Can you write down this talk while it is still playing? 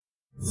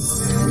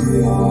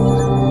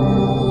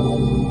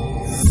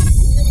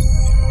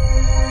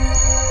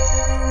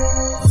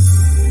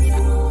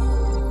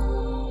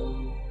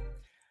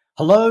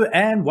Hello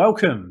and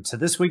welcome to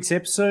this week's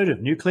episode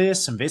of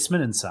Nucleus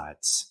Investment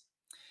Insights.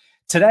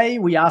 Today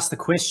we ask the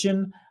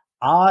question,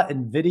 are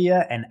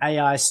NVidia and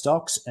AI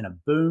stocks in a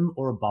boom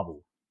or a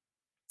bubble?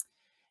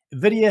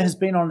 NVidia has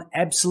been on an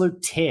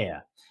absolute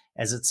tear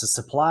as it's a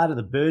supplier to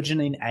the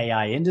burgeoning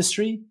AI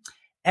industry,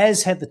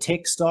 as have the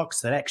tech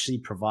stocks that actually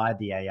provide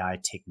the AI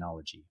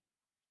technology.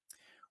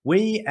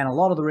 We and a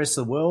lot of the rest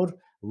of the world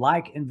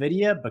like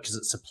NVidia because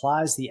it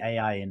supplies the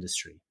AI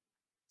industry.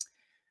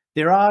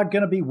 There are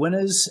going to be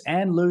winners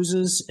and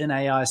losers in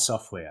AI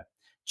software,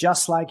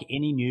 just like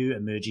any new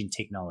emerging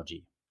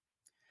technology.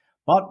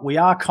 But we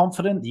are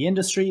confident the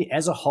industry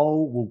as a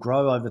whole will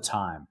grow over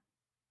time.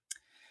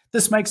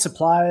 This makes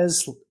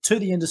suppliers to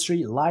the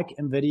industry like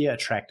NVidia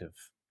attractive.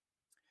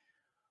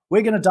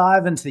 We're going to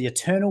dive into the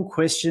eternal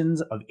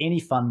questions of any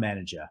fund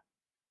manager.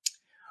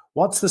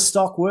 What's the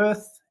stock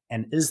worth,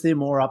 and is there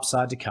more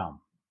upside to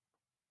come?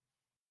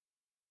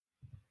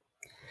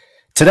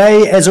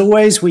 Today, as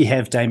always, we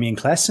have Damien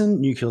Klassen,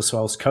 Nucleus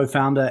Wealth's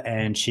co-founder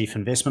and chief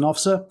investment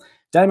officer.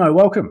 Damo,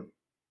 welcome.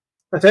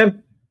 Hi,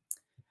 Sam.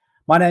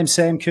 My name's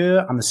Sam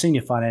Kerr. I'm the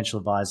senior financial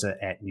advisor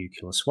at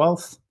Nucleus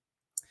Wealth.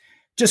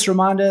 Just a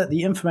reminder,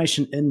 the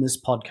information in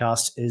this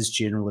podcast is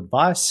general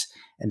advice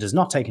and does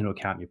not take into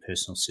account your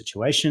personal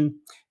situation.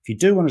 If you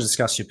do want to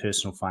discuss your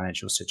personal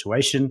financial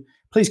situation,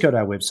 please go to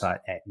our website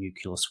at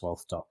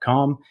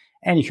nucleuswealth.com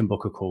and you can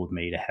book a call with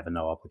me to have a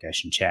no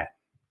obligation chat.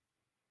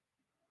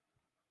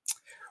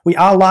 We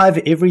are live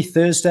every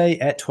Thursday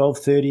at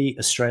 12:30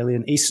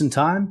 Australian Eastern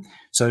Time,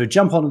 so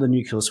jump onto the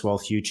Nucleus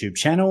Wealth YouTube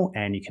channel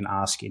and you can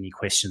ask any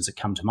questions that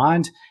come to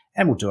mind,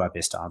 and we'll do our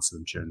best to answer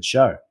them during the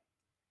show.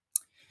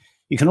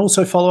 You can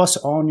also follow us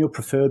on your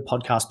preferred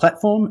podcast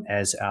platform,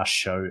 as our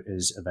show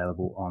is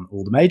available on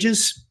all the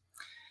majors.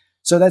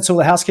 So that's all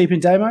the housekeeping,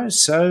 Damo,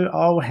 so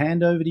I'll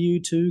hand over to you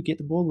to get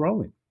the ball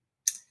rolling.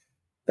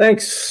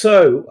 Thanks.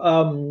 So,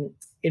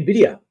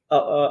 NVidia.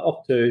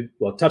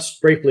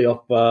 Touched briefly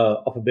off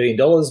 $1 billion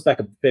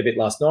back a fair bit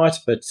last night,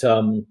 but it's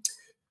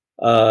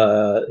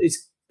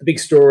the big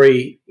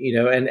story,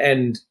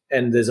 and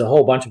there's a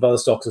whole bunch of other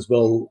stocks as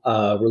well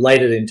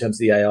related in terms of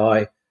the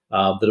AI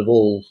that have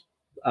all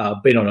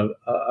been on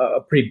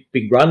a pretty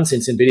big run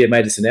since NVIDIA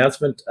made this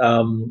announcement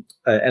and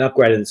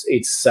upgraded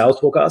its sales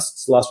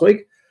forecasts last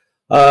week.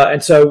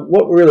 And so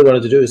what we really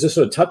wanted to do is just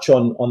sort of touch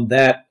on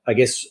that, I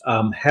guess,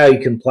 how you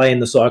can play in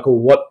the cycle,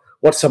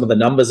 what some of the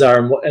numbers are,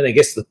 and I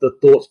guess the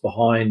thoughts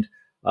behind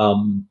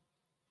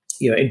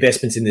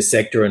investments in this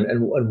sector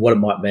and what it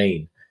might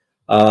mean.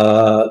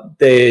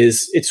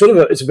 It's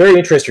a very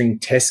interesting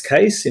test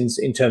case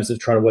in terms of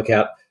trying to work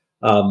out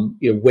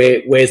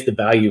where's the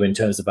value in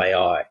terms of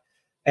AI,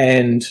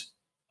 and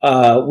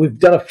we've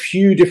done a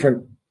few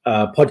different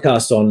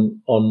podcasts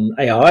on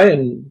AI,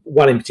 and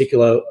one in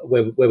particular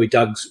where we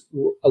dug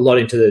a lot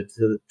into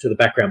the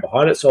background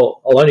behind it.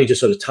 So I'll only just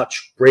sort of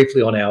touch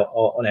briefly on our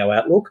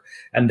outlook,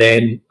 and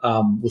then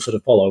we'll sort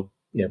of follow.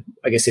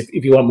 I guess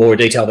if you want more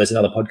detail, there's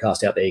another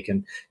podcast out there you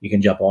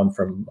can jump on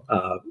from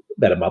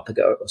about a month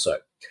ago or so.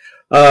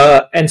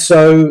 And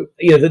so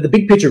the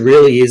big picture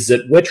really is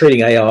that we're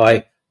treating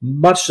AI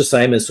much the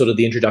same as sort of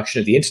the introduction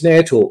of the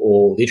internet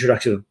or the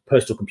introduction of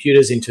personal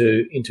computers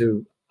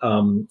into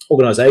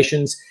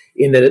organizations,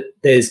 in that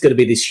there's going to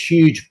be this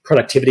huge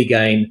productivity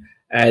gain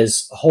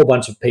as a whole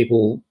bunch of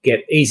people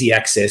get easy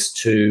access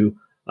to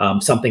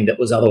something that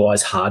was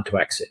otherwise hard to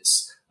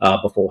access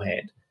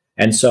beforehand.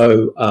 And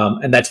so,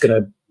 and that's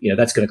going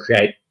to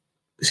create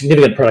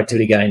significant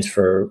productivity gains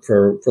for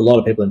a lot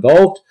of people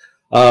involved.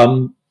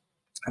 Our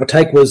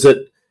take was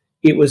that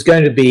it was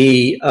going to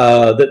be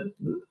that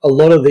a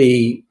lot of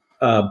the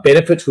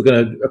benefits were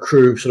going to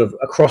accrue sort of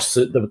across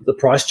the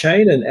price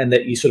chain, and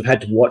that you sort of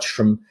had to watch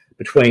from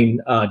between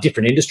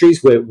different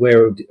industries where it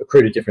would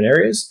accrue to different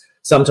areas.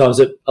 Sometimes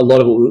a lot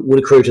of it would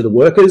accrue to the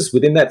workers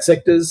within that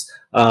sectors.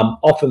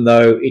 Often,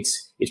 though,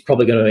 it's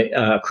probably going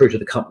to accrue to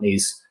the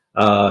companies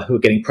who are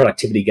getting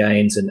productivity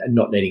gains and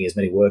not needing as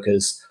many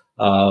workers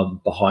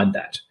behind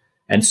that.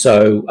 And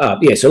so,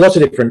 so lots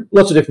of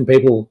different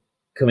people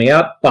coming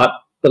out, but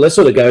let's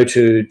sort of go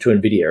to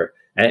NVIDIA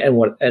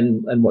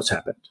and what's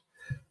happened.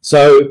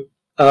 So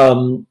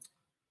I've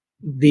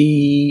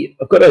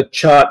got a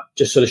chart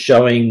just sort of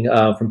showing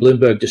from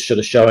Bloomberg, just sort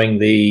of showing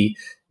the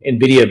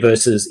NVIDIA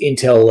versus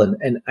Intel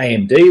and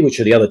AMD, which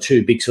are the other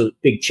two big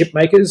chip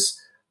makers.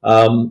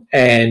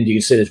 And you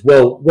can see there's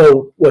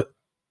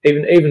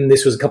even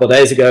this was a couple of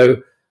days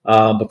ago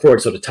before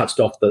it sort of touched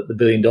off the $1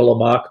 billion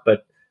mark,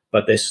 but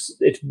it's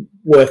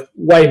worth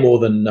way more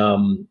than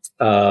AMD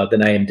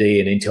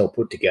and Intel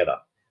put together.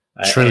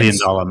 $1 trillion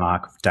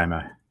mark,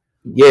 Damo.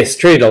 Yes, $1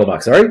 trillion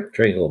mark. Sorry, $1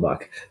 trillion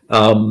mark.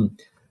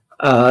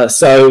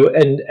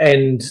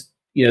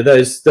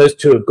 Those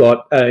two have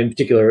got, in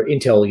particular,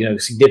 Intel,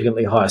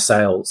 significantly higher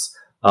sales,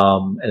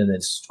 and then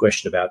there's a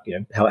question about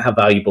how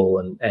valuable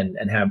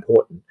and how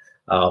important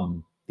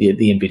the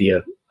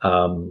NVIDIA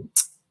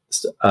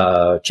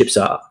chips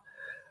are.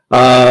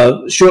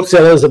 Short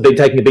sellers have been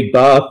taking a big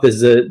bath.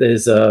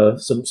 There's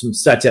some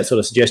stats out sort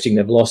of suggesting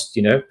they've lost,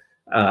 $8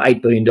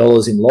 billion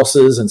in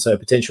losses, and so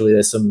potentially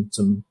there's some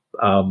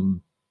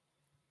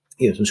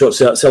short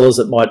sellers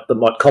that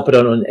might cop it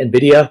on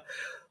NVidia.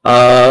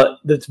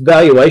 The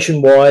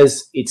valuation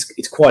wise,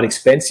 it's quite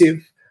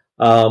expensive,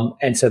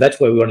 and so that's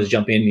where we wanted to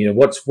jump in.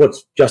 What's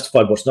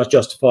justified, what's not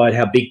justified,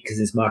 how big can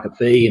this market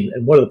be,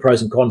 and what are the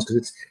pros and cons?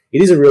 Because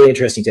it is a really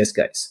interesting test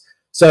case.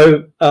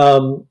 So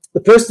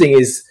the first thing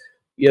is,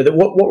 that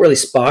what really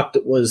sparked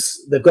it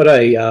was they've got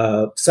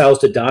a sales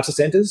to data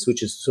centers,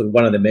 which is sort of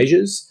one of the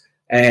measures,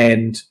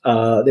 and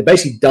they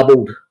basically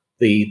doubled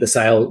the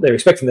sale. They're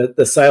expecting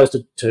the sales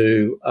to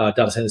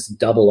data centers to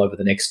double over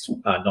the next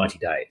 90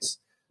 days.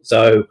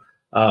 So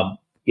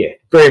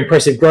very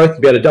impressive growth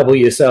to be able to double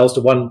your sales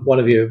to one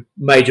of your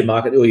major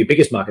market or your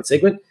biggest market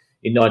segment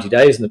in 90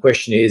 days. And the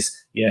question is,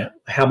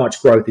 how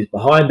much growth is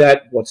behind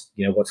that? What's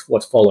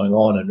following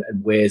on,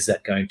 and where's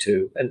that going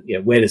to, and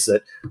where does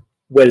that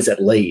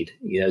lead?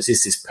 Is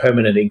this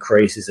permanent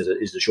increase? Is it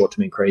a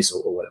short-term increase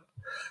or whatever?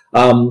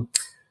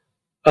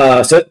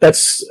 So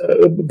that's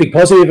a big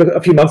positive.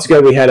 A few months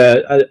ago, we had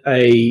a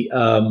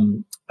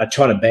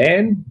China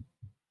ban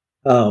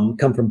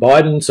come from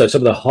Biden. So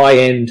some of the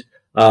high-end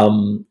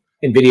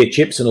NVIDIA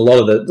chips and a lot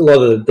of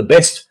the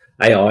best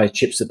AI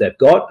chips that they've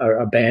got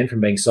are banned from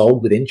being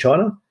sold within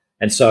China.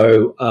 And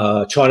so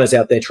China's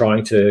out there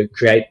trying to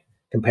create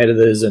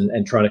competitors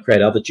and trying to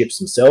create other chips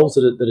themselves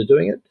that are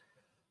doing it.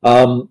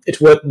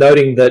 It's worth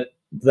noting that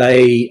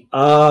they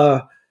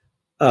are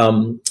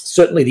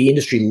certainly the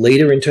industry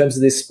leader in terms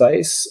of this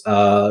space.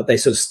 They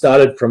sort of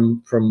started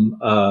from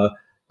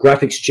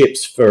graphics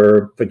chips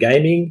for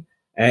gaming,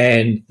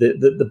 and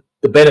the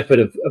benefit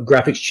of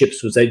graphics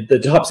chips was the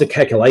types of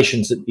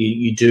calculations that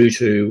you do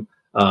to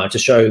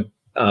show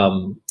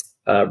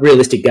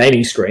realistic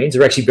gaming screens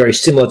are actually very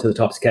similar to the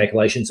types of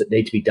calculations that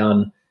need to be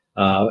done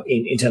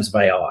in terms of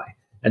AI.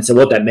 And so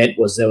what that meant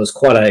was there was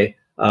quite a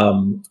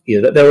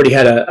they already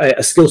had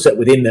a skill set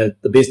within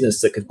the business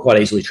that could quite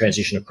easily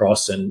transition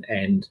across, and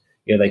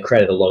they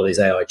created a lot of these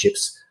AI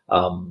chips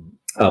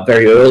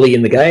very early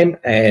in the game,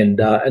 and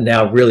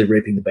now really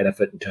reaping the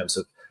benefit in terms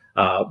of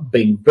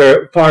being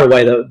very far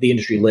away the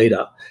industry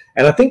leader.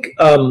 And I think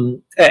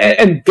and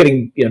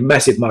getting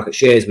massive market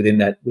shares within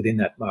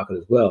that market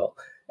as well.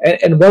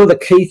 And one of the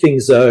key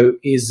things though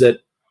is that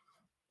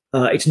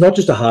it's not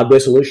just a hardware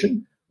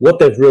solution. What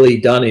they've really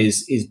done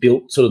is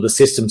built sort of the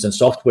systems and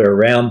software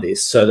around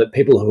this, so that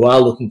people who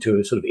are looking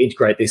to sort of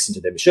integrate this into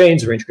their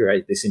machines or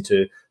integrate this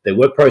into their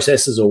work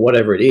processes or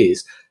whatever it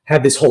is,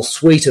 have this whole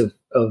suite of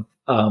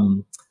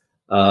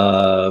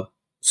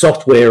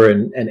software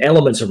and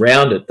elements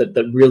around it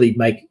that really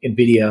make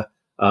NVIDIA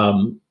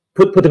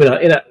put them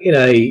in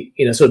a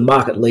sort of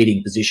market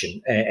leading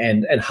position,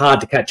 and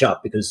hard to catch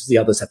up, because the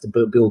others have to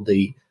build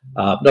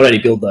not only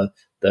build the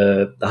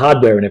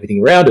hardware and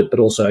everything around it, but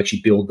also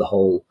actually build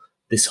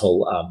this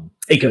whole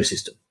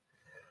ecosystem.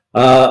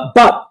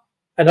 But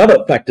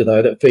another factor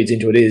though that feeds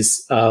into it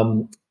is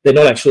they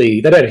don't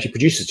actually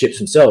produce the chips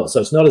themselves.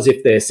 So it's not as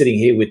if they're sitting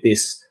here with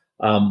this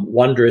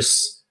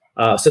wondrous.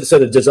 So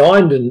they've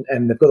designed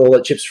and they've got all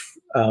the chips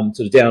sort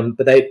of down,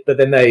 but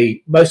then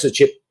most of the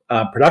chip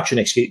production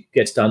actually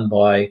gets done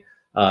by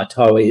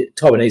Taiwanese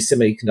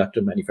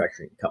semiconductor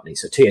manufacturing company,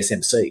 so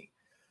TSMC.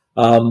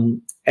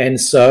 And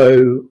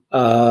so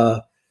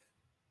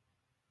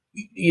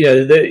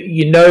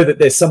that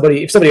there's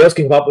somebody, if somebody else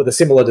can come up with a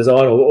similar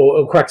design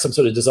or crack some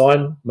sort of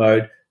design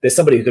mode, there's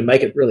somebody who can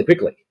make it really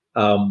quickly.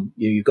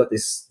 You've got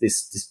this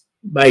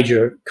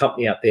major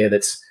company out there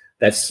that's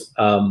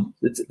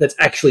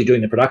actually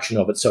doing the production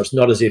of it. So it's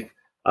not as if if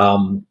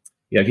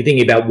you're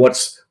thinking about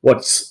what's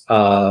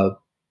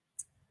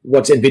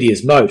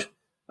NVIDIA's moat,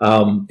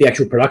 the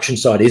actual production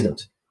side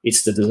isn't.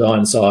 It's the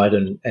design side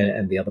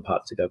and the other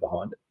parts that go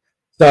behind it.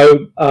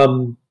 So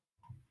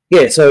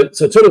so it's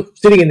sort of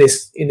sitting in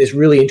this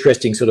really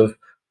interesting sort of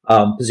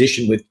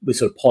position with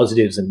sort of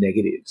positives and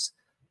negatives.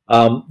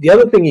 The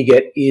other thing you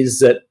get is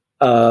that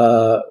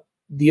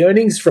the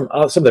earnings from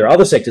some of their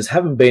other sectors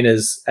haven't been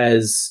as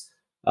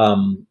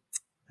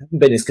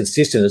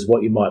consistent as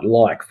what you might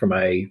like from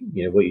a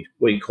what you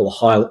call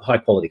a high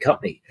quality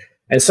company,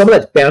 and some of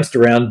that's been bounced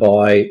around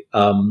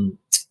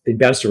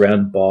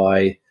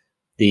by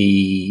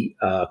the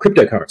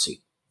cryptocurrency.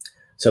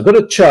 So I've got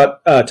a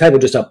chart table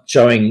just up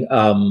showing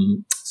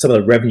some of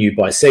the revenue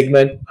by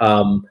segment.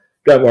 Don't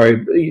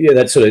worry,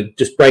 that's sort of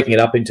just breaking it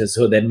up into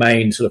sort of their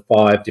main sort of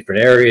 5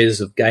 different areas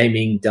of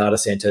gaming, data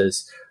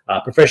centers,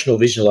 professional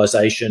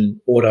visualization,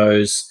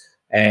 autos,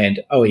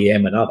 and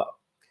OEM and other.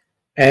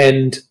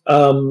 And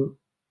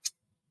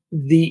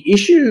the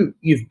issue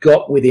you've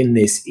got within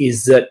this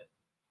is that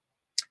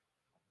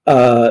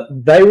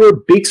they were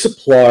a big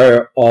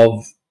supplier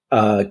of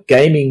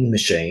gaming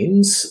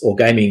machines, or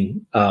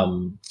gaming,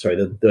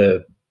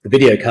 the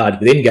video card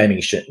within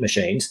gaming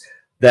machines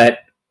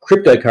that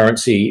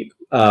cryptocurrency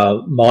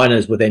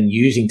miners were then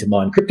using to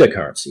mine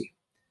cryptocurrency.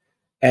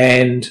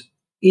 And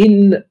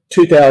in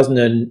late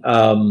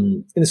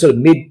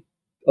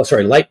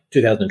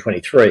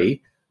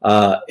 2023,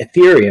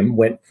 Ethereum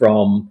went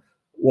from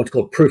what's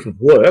called proof of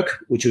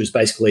work, which was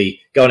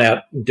basically going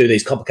out and do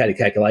these complicated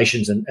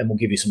calculations and we'll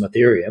give you some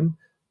Ethereum,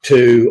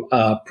 to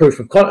proof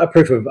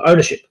of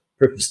ownership,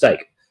 proof of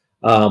stake,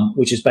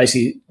 which is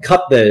basically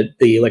cut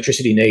the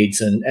electricity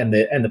needs and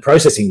the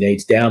processing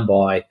needs down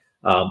by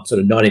sort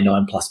of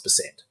 99+%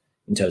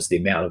 in terms of the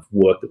amount of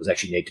work that was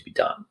actually need to be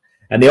done.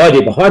 And the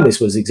idea behind this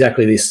was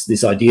exactly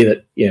this idea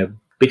that, you know,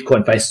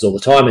 Bitcoin faces all the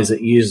time, is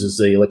it uses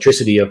the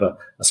electricity of a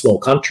small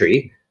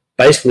country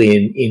basically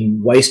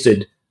in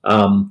wasted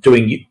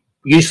doing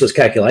useless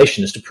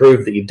calculations to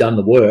prove that you've done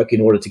the work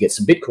in order to get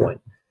some Bitcoin.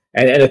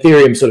 And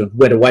Ethereum sort of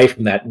went away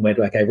from that and went,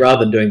 okay,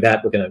 rather than doing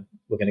that, we're going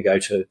to go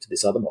to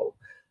this other model.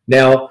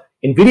 Now,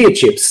 NVidia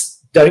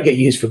chips don't get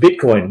used for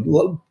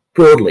Bitcoin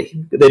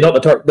broadly. They're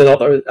not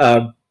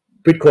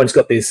Bitcoin's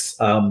got this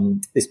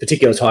this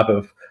particular type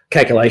of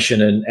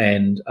calculation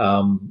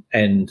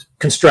and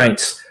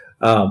constraints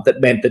that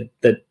meant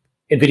that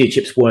NVIDIA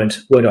chips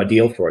weren't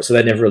ideal for it, so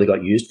they never really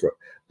got used for it.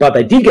 But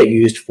they did get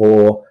used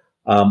for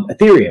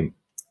Ethereum,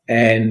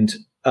 and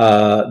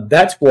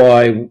that's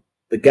why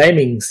the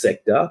gaming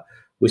sector,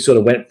 we sort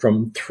of went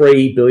from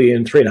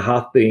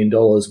 $3.5 billion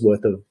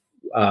worth of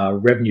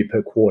revenue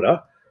per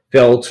quarter,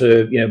 fell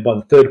to, you know, by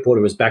the third quarter,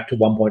 it was back to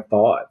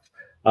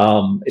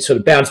 1.5. It sort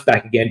of bounced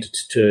back again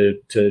to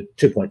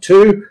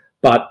 2.2.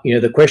 But, you know,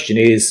 the question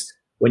is,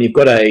 when you've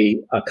got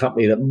a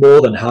company that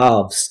more than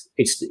halves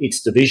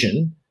its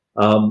division,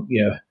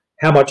 you know,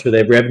 how much of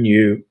their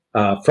revenue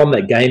from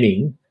that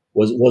gaming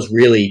was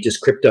really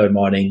just crypto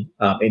mining,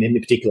 and in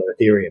particular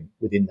Ethereum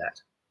within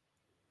that.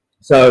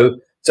 So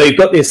you've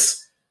got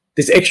this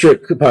extra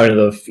component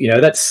of, you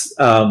know, that's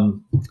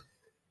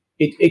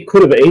it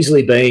could have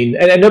easily been,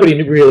 and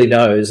nobody really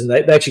knows, and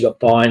they actually got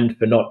fined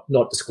for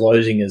not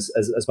disclosing as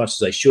much as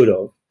they should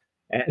have.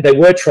 And they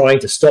were trying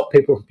to stop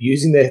people from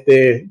using their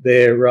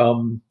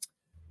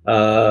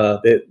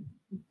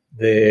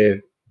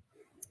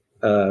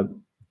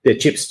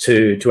chips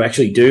to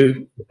actually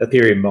do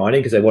Ethereum mining,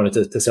 because they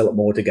wanted to sell it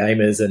more to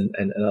gamers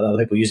and other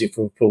people using it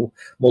for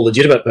more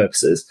legitimate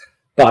purposes.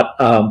 But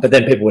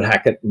then people would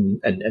hack it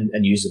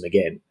and use them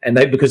again, and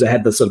because they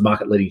had the sort of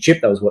market leading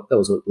chip, that was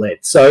what led.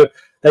 So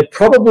they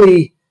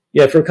probably,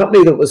 you know, for a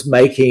company that was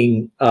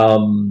making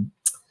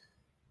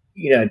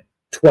you know,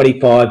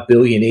 25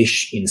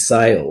 billion-ish in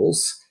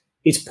sales,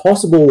 it's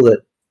possible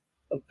that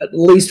at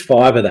least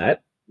 5 of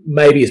that,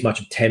 maybe as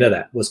much as 10 of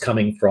that, was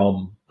coming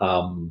from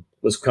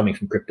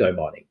crypto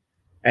mining,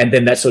 and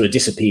then that sort of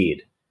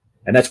disappeared.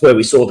 And that's where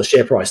we saw the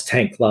share price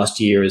tank last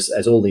year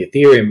as all the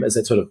Ethereum, as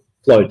it sort of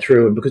flowed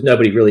through, and because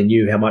nobody really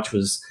knew how much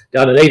was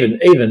done, and even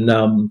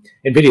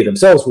NVIDIA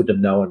themselves wouldn't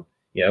have known,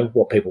 you know,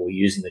 what people were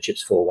using the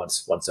chips for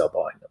once they were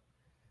buying them.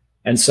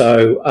 And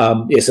so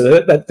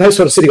so that's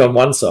sort of sitting on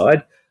one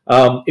side.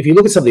 If you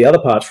look at some of the other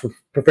parts, for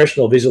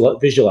professional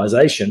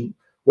visualization,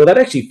 well, that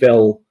actually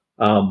fell.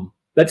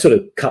 That sort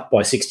of cut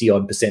by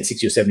 60-odd%,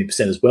 60 or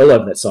 70% as well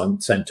over that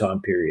same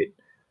time period.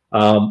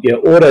 You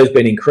know, auto's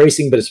been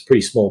increasing, but it's a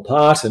pretty small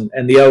part, and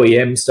the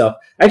OEM stuff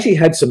actually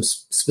had some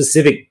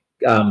specific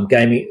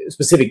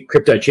specific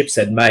crypto chips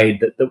had made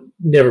that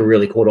never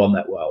really caught on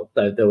that well.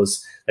 They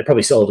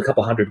probably sold a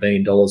couple $100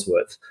 million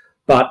worth,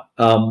 but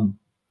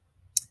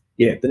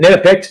yeah, the net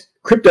effect,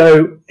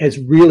 crypto has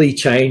really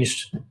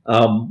changed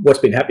what's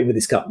been happening with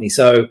this company.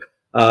 So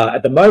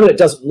at the moment, it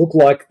doesn't look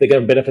like they're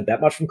going to benefit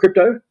that much from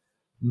crypto.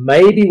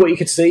 Maybe what you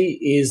could see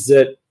is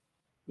that,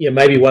 you know,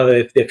 maybe one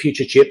of their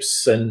future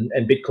chips and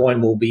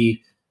Bitcoin will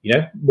be, you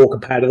know, more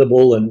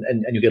compatible, and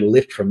you get a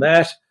lift from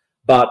that.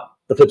 But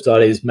the flip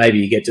side is maybe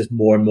you get just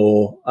more and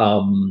more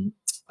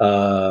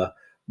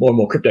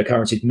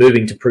cryptocurrencies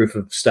moving to proof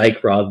of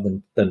stake rather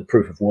than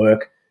proof of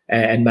work,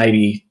 and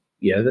maybe,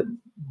 you know,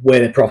 where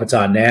their profits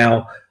are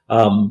now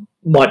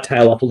might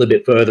tail off a little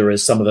bit further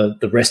as some of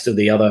the rest of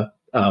the other,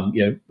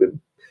 you know,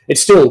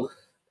 it's still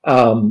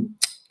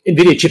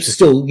NVIDIA chips are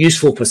still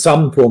useful for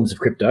some forms of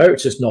crypto.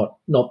 It's just not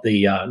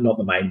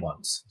the main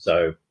ones.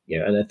 So, you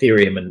know, and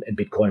Ethereum and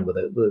Bitcoin were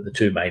the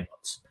two main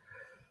ones.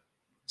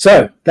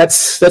 So that's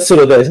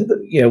sort of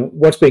the, you know,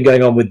 what's been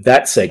going on with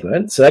that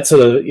segment. So that's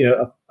sort of, you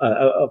know,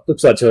 a flip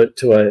side to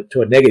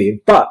a negative.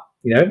 But,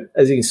 you know,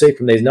 as you can see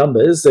from these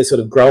numbers, they're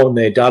sort of growing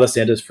their data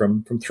centers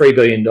from $3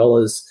 billion, you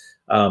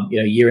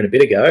know, a year and a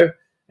bit ago,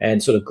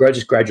 and sort of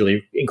just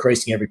gradually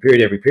increasing every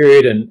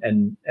period,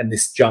 and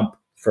this jump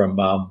from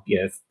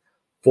you know,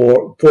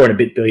 $4 and a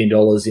bit billion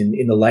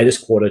in the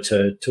latest quarter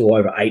to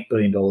over $8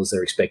 billion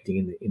they're expecting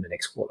in the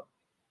next quarter.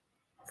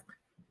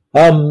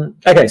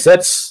 Okay, so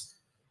that's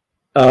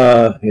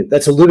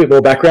a little bit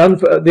more background.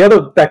 The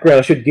other background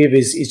I should give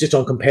is just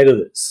on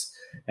competitors.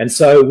 And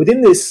so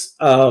within this,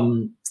 you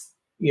know,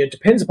 it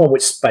depends upon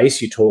which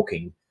space you're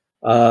talking.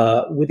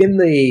 Within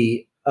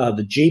the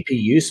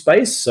GPU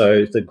space,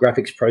 so the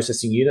graphics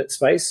processing unit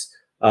space,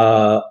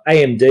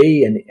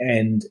 AMD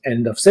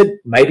and I've said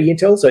maybe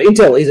Intel. So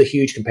Intel is a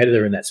huge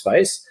competitor in that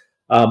space.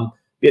 But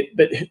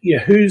you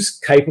know, who's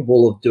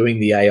capable of doing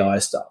the AI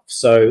stuff?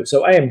 So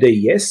AMD,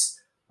 yes.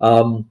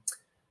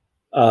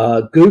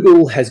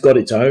 Google has got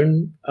its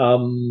own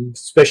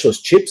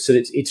specialist chips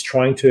that it's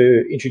trying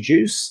to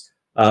introduce.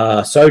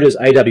 So does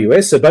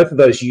AWS. So both of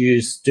those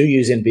do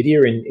use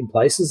NVidia in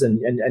places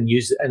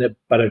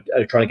but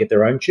are trying to get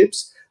their own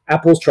chips.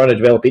 Apple's trying to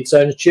develop its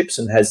own chips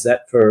and has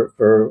that for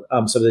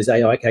some of these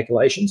AI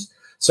calculations.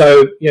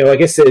 So I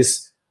guess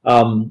there's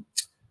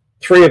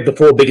 3 of the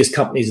 4 biggest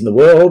companies in the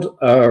world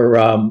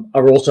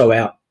are also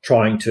out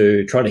trying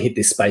to hit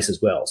this space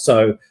as well.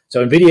 So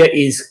NVIDIA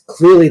is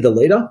clearly the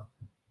leader,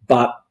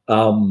 but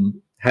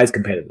has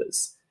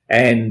competitors.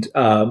 And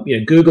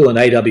Google and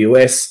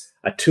AWS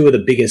are 2 of the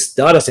biggest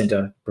data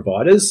center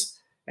providers.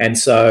 And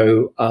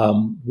so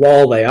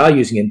while they are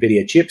using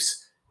NVIDIA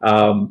chips,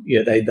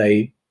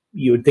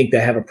 you would think they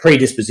have a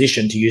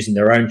predisposition to using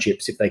their own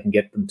chips if they can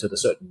get them to a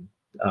certain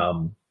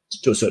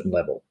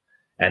level.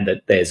 And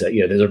that there's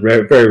a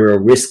very, very real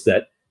risk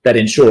that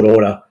in short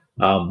order,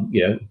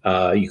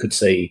 you could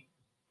see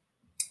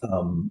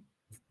the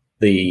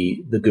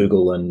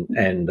Google and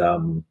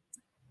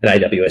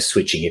AWS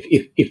switching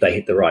if they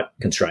hit the right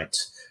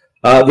constraints.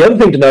 The other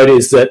thing to note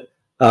is that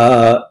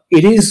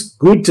it is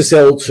good to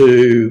sell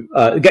to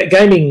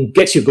gaming.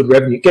 Gets you good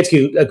revenue, gets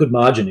you a good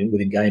margin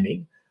within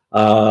gaming.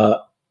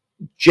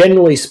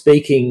 Generally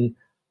speaking,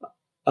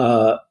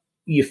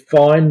 you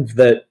find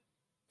that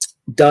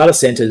data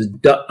centers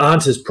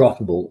aren't as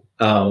profitable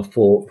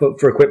for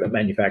equipment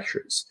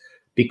manufacturers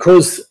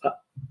because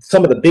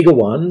some of the bigger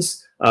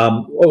ones,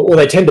 or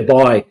they tend to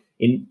buy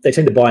in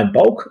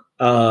bulk,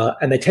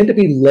 and they tend to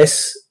be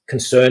less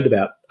concerned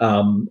about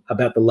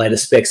the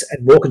latest specs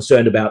and more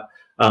concerned about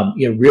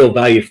real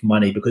value for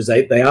money because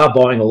they are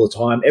buying all the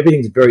time.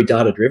 Everything's very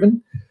data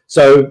driven.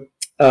 So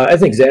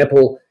as an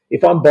example,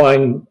 if I'm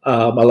buying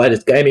my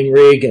latest gaming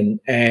rig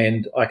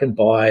and I can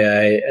buy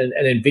an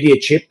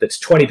NVIDIA chip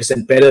that's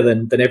 20% better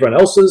than everyone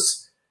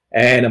else's,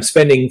 and I'm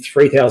spending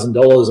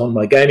 $3,000 on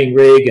my gaming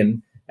rig,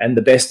 and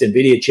the best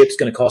NVIDIA chip's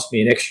going to cost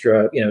me an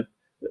extra, an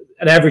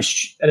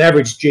average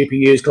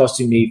GPU is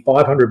costing me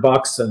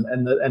 $500,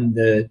 and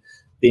the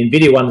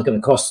NVIDIA one is going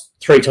to cost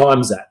 3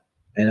 times that.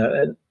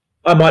 And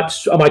I might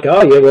go,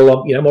 oh yeah,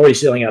 well I'm already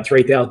selling out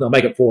 3,000. I'll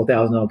make it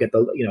 4,000. I'll get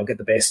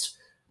the best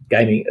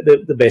gaming,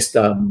 the best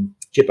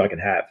chip I can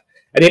have.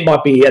 And it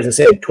might be, as I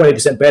said,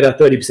 20% better,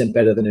 30%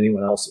 better than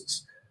anyone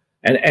else's.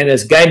 And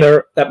as a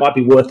gamer, that might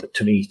be worth it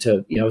to me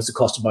as the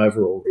cost of my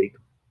overall rig.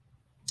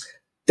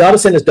 Data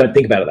centers don't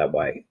think about it that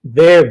way.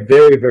 They're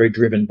very, very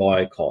driven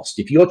by cost.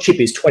 If your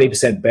chip is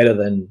 20% better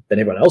than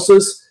everyone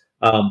else's,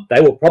 they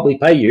will probably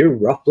pay you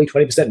roughly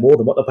 20% more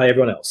than what they pay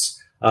everyone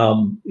else.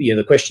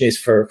 The question is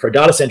for a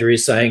data center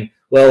is saying,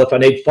 well, if I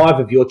need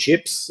 4 of your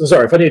chips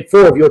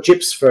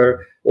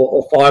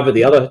or 5 of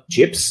the other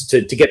chips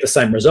to get the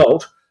same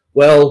result,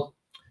 well,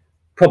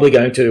 probably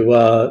going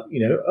to,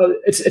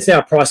 it's now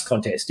a price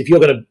contest. If you're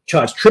going to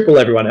charge triple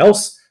everyone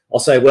else, I'll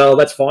say, well,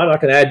 that's fine. I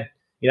can add,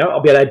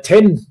 I'll be able to add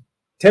 10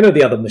 of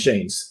the other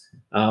machines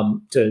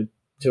to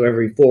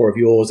every 4 of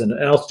yours, and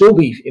I'll still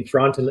be in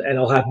front, and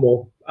I'll have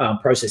more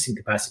processing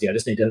capacity. I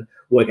just need to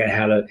work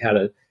out how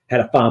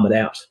to farm it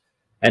out.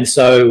 And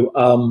so,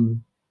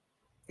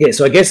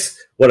 so I guess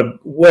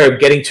where I'm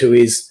getting to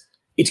is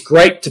it's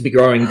great to be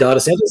growing data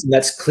centers, and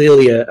that's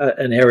clearly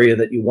an area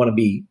that you want to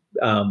be,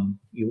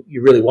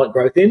 you really want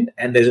growth in.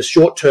 And there's a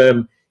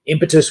short-term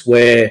impetus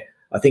where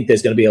I think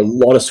there's going to be a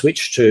lot of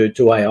switch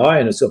to AI,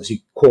 and it's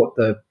obviously caught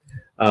the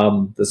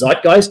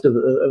zeitgeist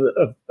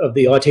of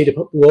the IT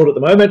world at the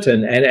moment,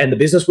 and the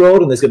business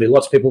world. And there's going to be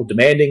lots of people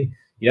demanding,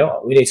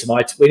 we need to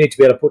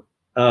be able to put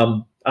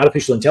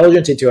artificial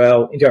intelligence into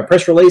our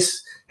press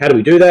release. How do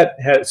we do that?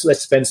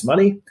 Let's spend some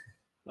money.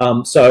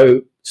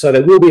 So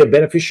there will be a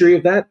beneficiary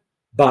of that,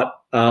 but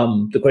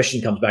the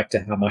question comes back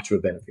to how much of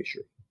a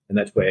beneficiary, and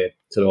that's where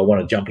sort of I want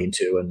to jump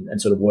into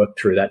and sort of work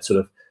through that sort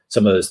of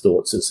some of those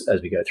thoughts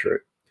as we go through.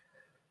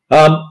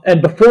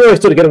 And before I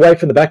sort of get away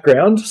from the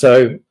background,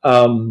 so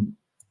I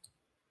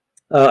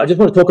just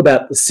want to talk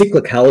about the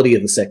cyclicality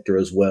of the sector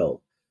as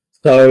well.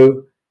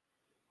 So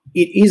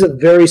it is a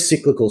very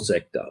cyclical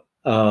sector.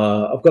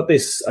 I've got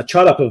a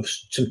chart up of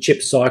some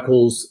chip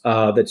cycles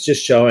that's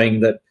just showing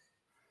that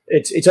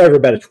it's over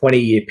about a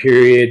 20-year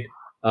period.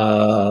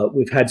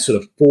 We've had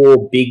sort of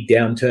 4 big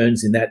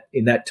downturns in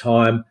that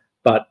time,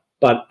 but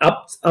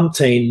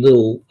umpteen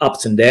little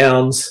ups and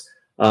downs.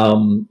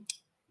 The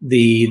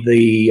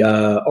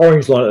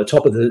orange line at the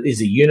top is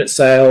the unit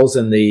sales,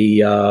 and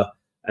the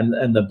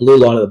blue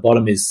line at the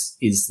bottom is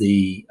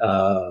the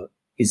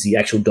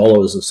actual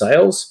dollars of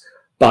sales.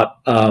 But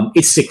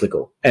it's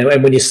cyclical,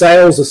 and when your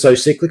sales are so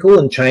cyclical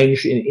and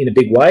change in a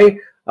big way,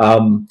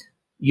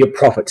 your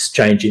profits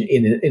change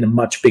in a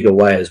much bigger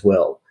way as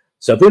well.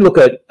 So if we look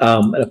at,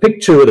 and I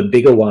picked 2 of the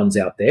bigger ones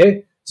out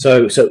there.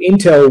 So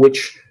Intel,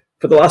 which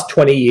for the last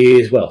 20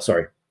 years, for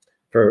 20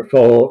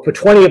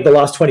 of the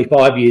last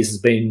 25 years has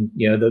been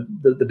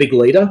the big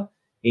leader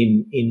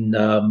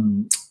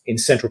in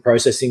central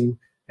processing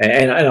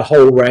and a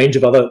whole range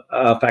of other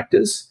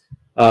factors.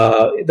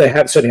 They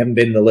certainly haven't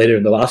been the leader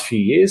in the last few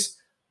years.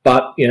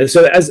 But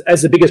so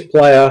as the biggest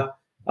player,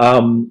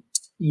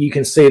 you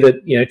can see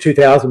that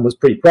 2000 was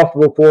pretty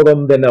profitable for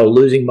them. Then they were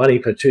losing money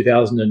for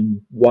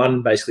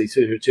 2001, basically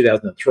through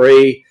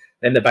 2003.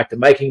 Then they're back to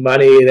making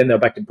money. Then they're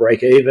back to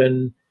break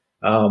even.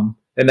 Then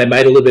they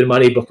made a little bit of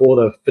money before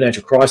the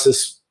financial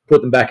crisis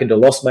put them back into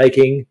loss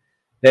making.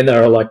 Then they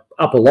were like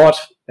up a lot,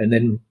 and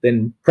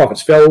then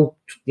profits fell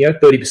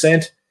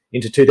 30%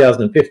 into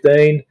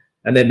 2015,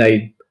 and then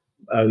they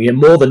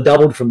more than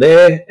doubled from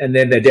there, and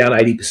then they're down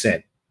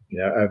 80%.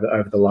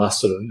 Over the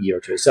last sort of year or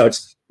two. So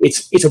it's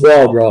a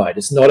wild ride.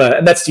 It's not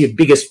and that's your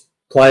biggest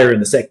player in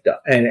the sector.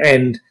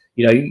 And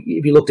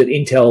if you looked at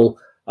Intel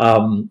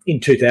in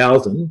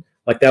 2000,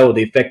 like they were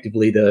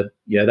effectively the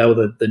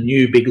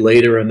new big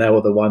leader, and they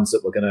were the ones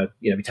that were going to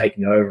be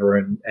taking over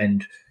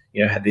and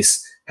had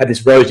this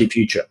rosy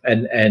future.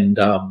 And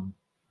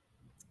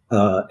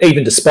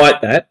even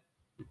despite that,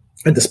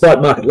 and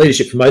despite market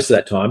leadership for most of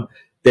that time,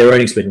 their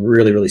earnings have been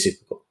really, really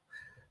cyclical.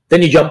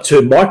 Then you jump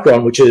to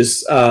Micron, which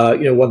is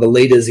one of the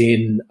leaders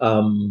in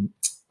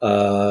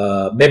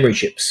memory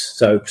chips.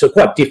 So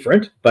quite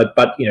different, but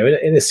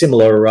in a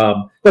similar,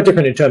 quite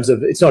different in terms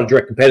of it's not a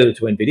direct competitor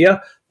to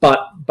NVidia,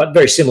 but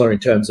very similar in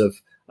terms of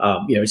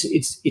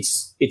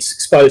it's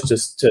exposed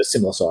to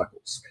similar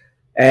cycles,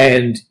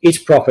 and its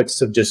profits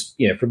have just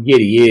from year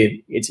to year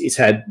it's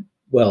had,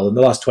 well, in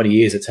the last 20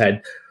 years it's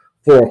had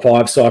 4 or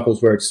 5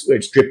 cycles where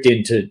it's dripped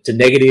into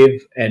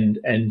negative, and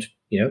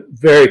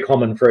very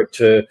common for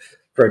its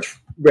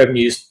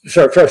revenues,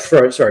 for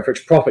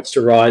its profits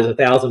to rise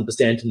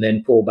 1,000% and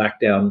then fall back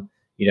down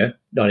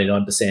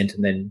 99%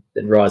 and then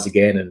rise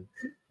again,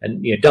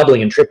 and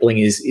doubling and tripling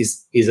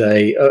is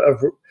a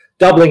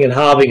doubling and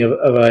halving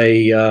of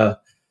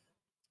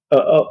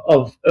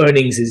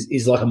earnings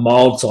is like a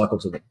mild cycle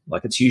to them.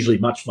 Like it's usually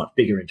much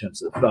bigger in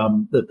terms of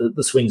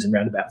the swings and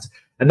roundabouts,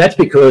 and that's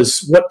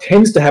because what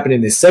tends to happen in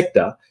this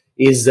sector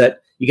is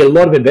that you get a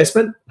lot of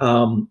investment,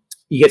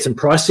 you get some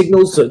price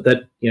signals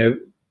that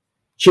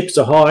chips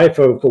are high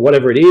for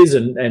whatever it is,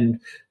 and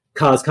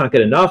cars can't get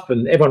enough,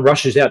 and everyone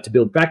rushes out to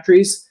build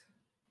factories,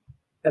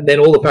 and then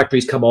all the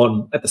factories come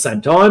on at the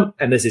same time,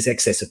 and there's this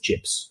excess of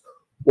chips.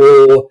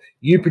 Or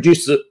you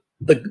produce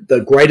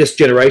the greatest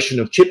generation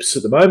of chips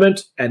at the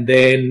moment, and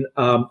then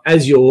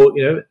as you're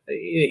in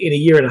a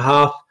year and a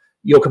half,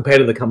 your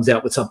competitor comes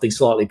out with something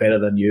slightly better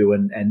than you,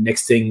 and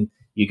next thing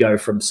you go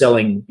from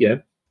selling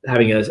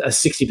having a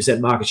 60%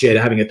 market share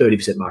to having a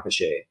 30% market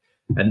share,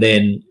 and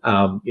then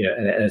and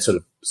it sort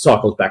of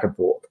cycles back and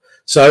forth.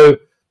 So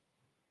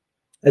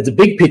as a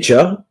big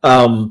picture,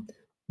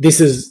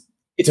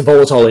 it's a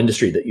volatile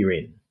industry that you're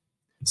in.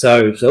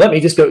 So let me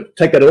just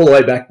take that all the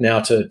way back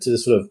now to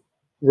sort of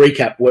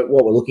recap what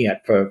we're looking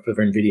at for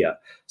NVidia.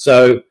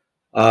 So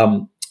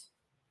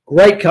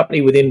great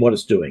company within what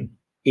it's doing.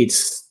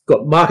 It's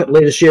got market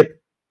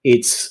leadership.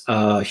 It's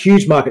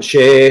huge market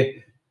share.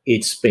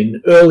 It's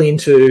been early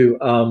into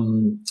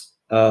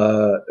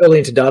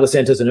data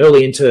centers and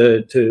early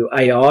into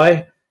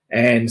AI,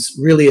 and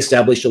really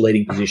established a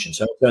leading position.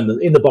 So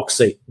it's in the box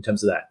seat in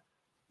terms of that.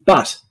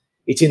 But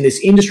it's in this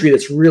industry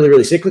that's really,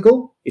 really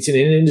cyclical. It's in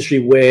an industry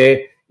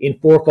where in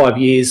 4 or 5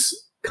 years,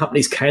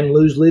 companies can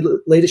lose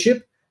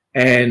leadership,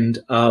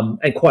 and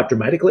quite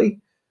dramatically.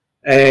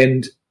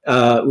 And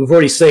we've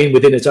already seen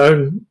within its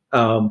own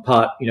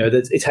part,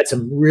 that it's had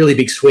some really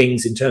big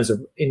swings in terms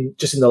of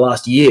just in the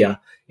last year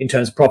in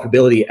terms of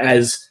profitability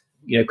as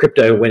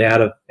crypto went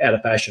out of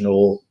fashion,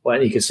 or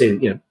you can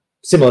see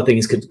similar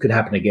things could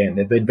happen again.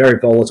 They've been very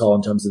volatile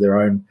in terms of their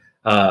own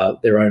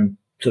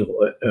sort of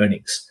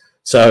earnings.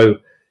 So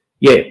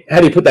yeah,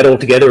 how do you put that all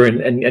together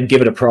and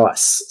give it a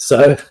price?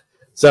 So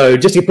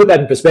just to put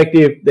that in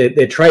perspective,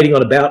 they're trading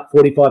on about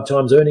 45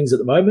 times earnings at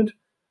the moment.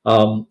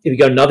 If you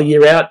go another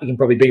year out, you can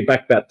probably bring it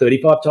back about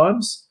 35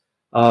 times.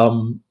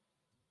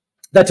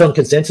 That's on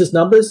consensus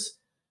numbers.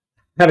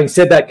 Having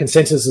said that,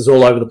 consensus is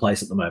all over the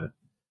place at the moment.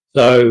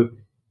 So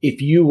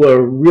if you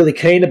were really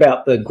keen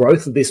about the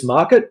growth of this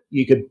market,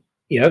 you could,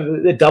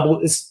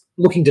 it's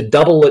looking to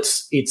double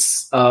its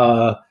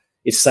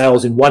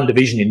sales in one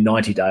division in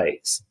 90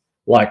 days.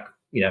 Like,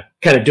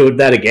 can it do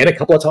that again a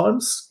couple of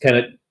times? Can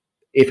it?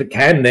 If it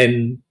can,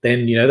 then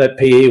that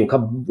PE will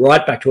come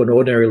right back to an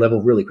ordinary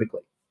level really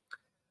quickly.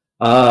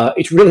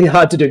 It's really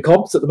hard to do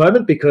comps at the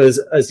moment because,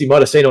 as you might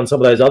have seen on some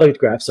of those other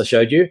graphs I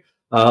showed you,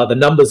 the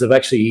numbers have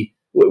actually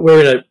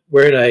we're in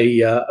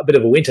a bit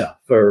of a winter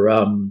for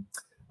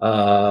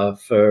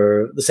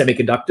the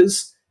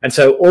semiconductors, and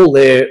so all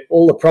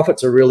the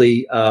profits are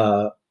really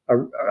are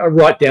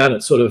right down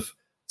at sort of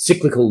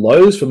cyclical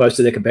lows for most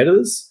of their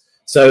competitors.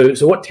 So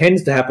what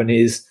tends to happen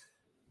is,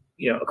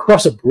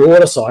 across a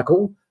broader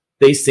cycle,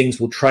 these things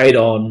will trade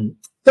on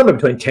somewhere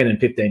between 10 and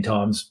 15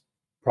 times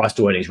price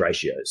to earnings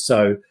ratios.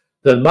 So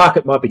the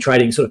market might be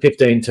trading sort of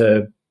 15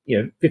 to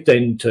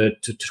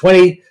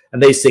 20,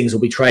 and these things will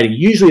be trading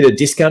usually at a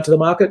discount to the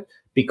market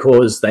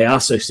because they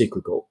are so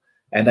cyclical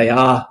and they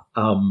are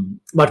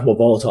much more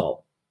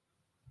volatile.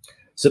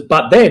 So,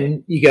 but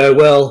then you go,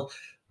 well,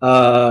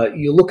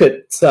 you look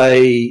at,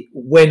 say,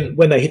 when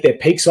they hit their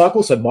peak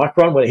cycle. So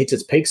Micron, when it hits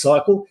its peak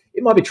cycle,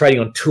 it might be trading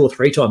on 2 or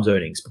 3 times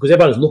earnings, because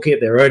everyone's looking at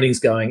their earnings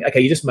going,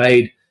 okay, you just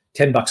made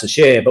 $10 a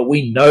share, but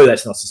we know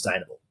that's not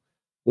sustainable.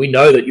 We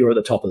know that you're at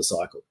the top of the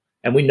cycle,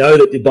 and we know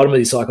that at the bottom of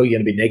the cycle you're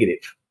going to be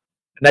negative.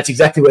 And that's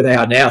exactly where they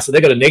are now. So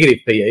they've got a negative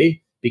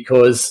PE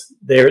because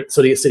they're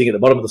sort of sitting at the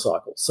bottom of the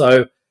cycle.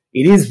 So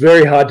it is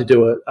very hard to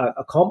do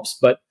a comps,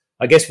 but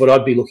I guess what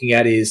I'd be looking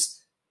at is,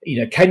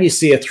 can you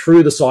see a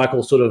through the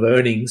cycle sort of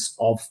earnings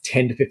of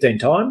 10 to 15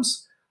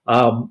 times?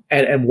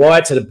 And why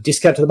it's at a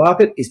discount to the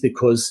market is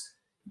because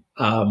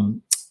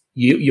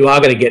you are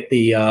going to get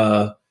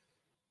the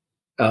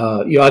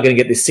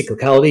this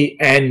cyclicality,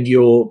 and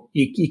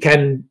you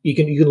can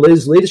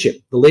lose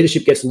leadership. The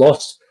leadership gets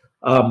lost.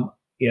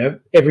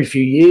 Every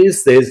few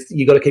years,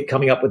 you got to keep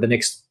coming up with the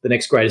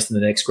next greatest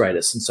and the next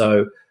greatest, and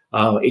so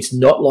it's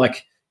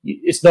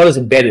not as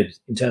embedded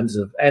in terms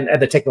of, and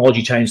the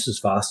technology changes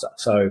faster.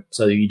 So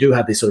you do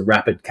have this sort of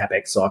rapid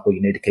capex cycle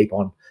you need to keep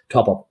on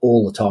top of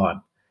all the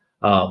time.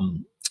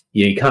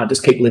 You can't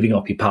just keep living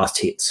off your past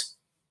hits.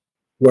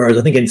 Whereas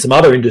I think in some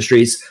other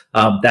industries,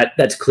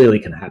 that's clearly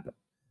can happen.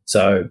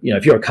 So,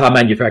 if you're a car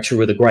manufacturer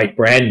with a great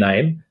brand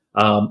name,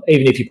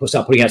 even if you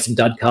start putting out some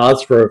dud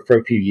cars for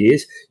a few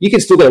years, you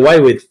can still get away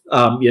with,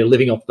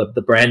 living off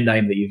the brand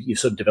name that you've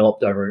sort of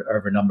developed over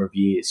a number of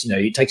years.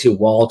 It takes you a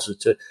while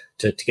to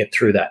get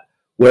through that.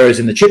 Whereas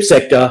in the chip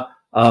sector,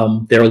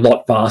 they're a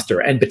lot faster,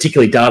 and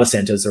particularly data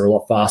centers are a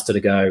lot faster to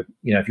go.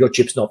 If your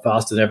chip's not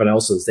faster than everyone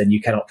else's, then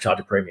you cannot charge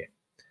a premium.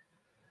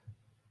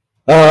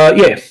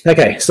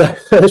 Okay, so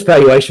that's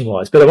valuation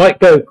wise, but I might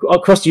go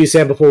across to you,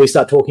 Sam, before we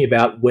start talking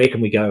about where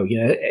can we go.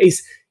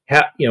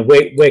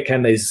 Where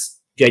can these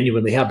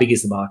genuinely, how big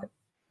is the market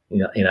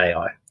in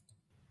AI?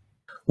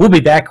 We'll be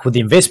back with the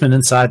investment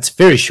insights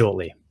very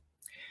shortly.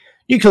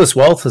 Nucleus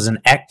Wealth is an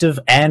active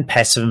and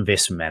passive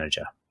investment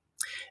manager.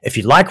 If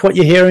you like what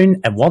you're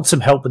hearing and want some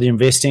help with your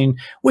investing,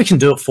 we can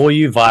do it for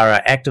you via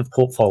our active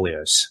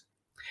portfolios.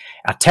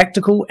 Our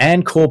tactical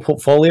and core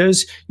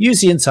portfolios use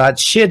the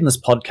insights shared in this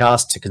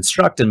podcast to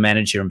construct and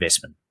manage your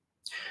investment.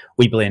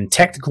 We blend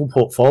tactical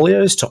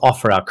portfolios to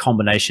offer our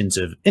combinations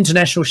of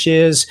international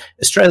shares,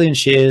 Australian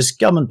shares,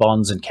 government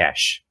bonds, and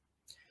cash.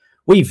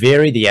 We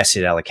vary the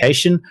asset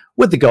allocation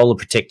with the goal of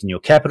protecting your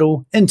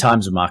capital in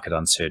times of market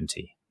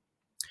uncertainty.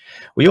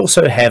 We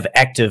also have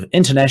active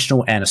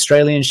international and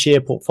Australian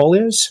share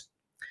portfolios.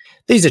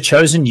 These are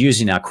chosen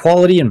using our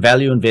quality and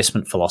value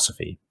investment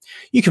philosophy.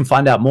 You can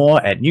find out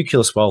more at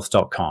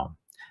nucleuswealth.com.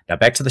 Now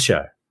back to the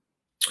show.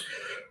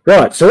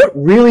 Right. So what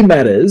really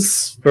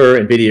matters for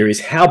NVidia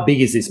is how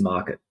big is this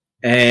market?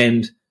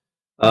 And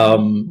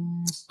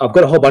I've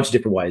got a whole bunch of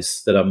different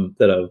ways that I'm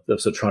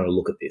sort of trying to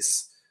look at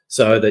this,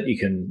 so that you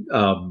can,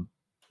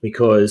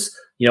 because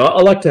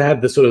I like to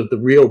have the sort of the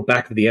real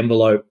back of the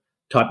envelope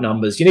type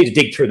numbers. You need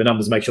to dig through the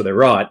numbers, make sure they're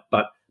right.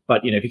 But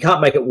if you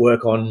can't make it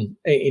work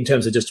in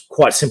terms of just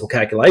quite simple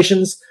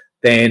calculations,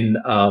 then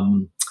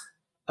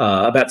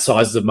about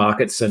sizes of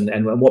markets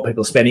and what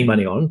people are spending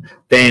money on,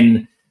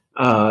 then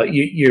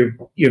your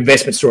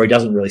investment story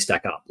doesn't really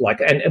stack up.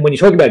 And when you're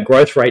talking about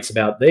growth rates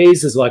about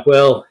these, is like,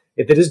 well,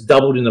 if they just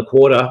doubled in a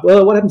quarter,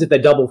 well, what happens if they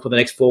double for the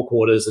next 4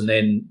 quarters and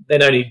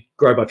then only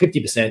grow by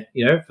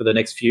 50%, for the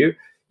next few?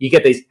 You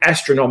get these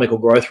astronomical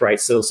growth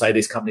rates that'll say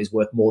this company's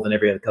worth more than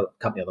every other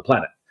company on the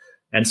planet.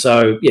 And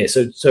so,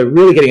 so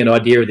really getting an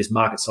idea of this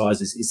market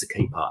size is the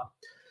key part.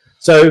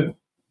 So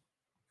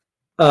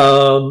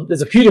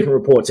there's a few different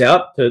reports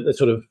out that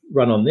sort of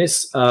run on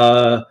this.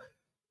 What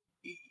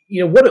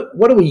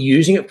are we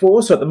using it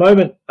for? So at the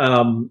moment,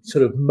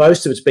 sort of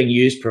most of it's being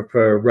used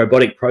for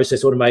robotic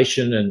process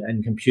automation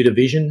and computer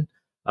vision,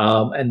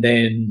 and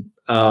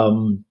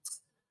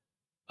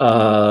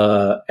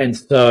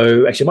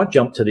so actually I might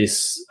jump to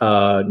this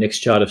next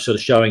chart of sort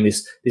of showing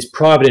this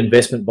private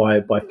investment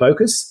by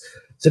focus.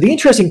 So the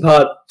interesting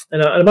part,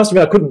 and I must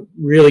admit I couldn't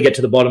really get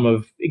to the bottom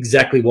of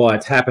exactly why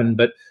it's happened,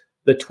 but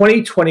the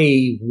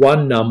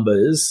 2021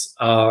 numbers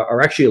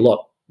are actually a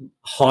lot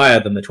higher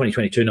than the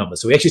 2022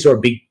 numbers. So we actually saw a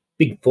big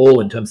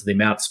fall in terms of the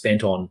amount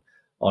spent on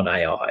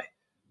AI.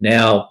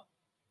 Now,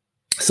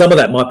 some of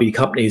that might be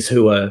companies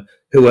who are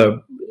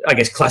I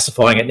guess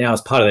classifying it now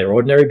as part of their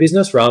ordinary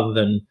business rather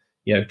than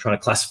trying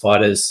to classify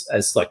it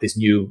as like this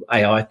new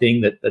AI thing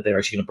that they're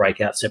actually going to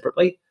break out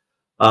separately.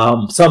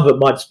 Some of it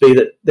might be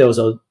that there was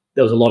a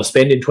lot of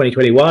spend in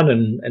 2021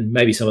 and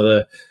maybe some of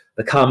the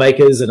car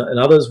makers and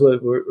others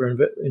were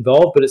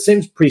involved, but it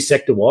seems pretty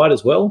sector wide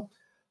as well.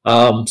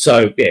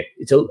 So yeah,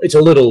 it's a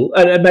little,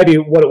 and maybe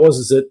what it was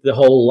is that the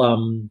whole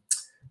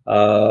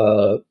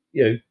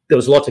there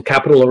was lots of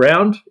capital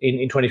around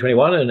in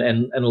 2021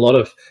 and a lot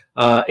of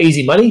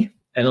easy money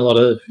and a lot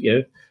of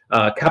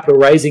capital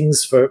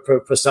raisings for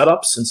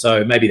startups, and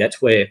so maybe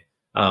that's where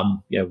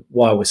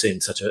why we're seeing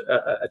such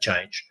a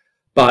change.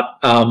 But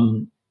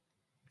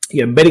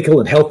medical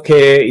and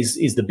healthcare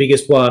is the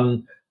biggest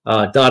one.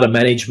 Data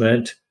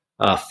management,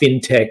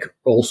 fintech,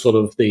 all sort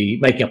of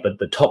making up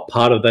the top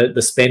part of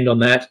the spend on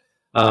that.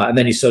 And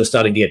then you're sort of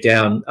starting to get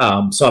down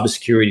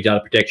cybersecurity, data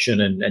protection,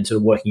 and sort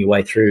of working your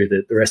way through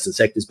the rest of the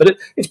sectors. But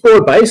it's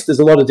broad based. There's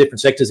a lot of different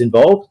sectors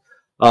involved,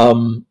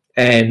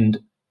 and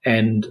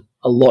and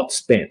a lot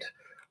spent.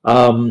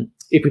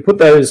 If we put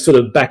those sort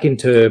of back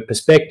into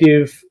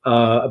perspective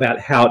about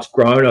how it's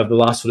grown over the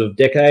last sort of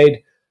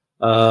decade,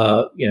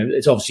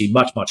 it's obviously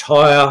much, much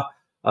higher.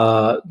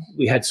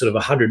 We had sort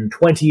of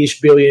 120-ish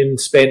billion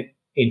spent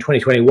in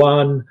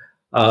 2021,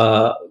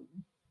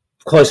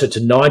 closer to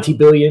 90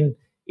 billion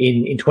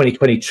in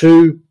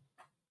 2022.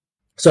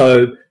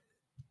 So,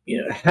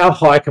 how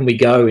high can we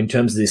go in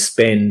terms of this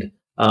spend,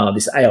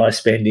 this AI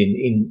spend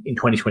in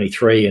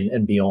 2023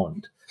 and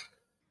beyond?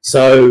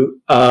 So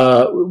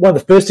one of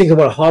the first things I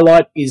want to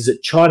highlight is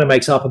that China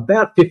makes up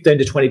about 15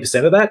 to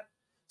 20% of that.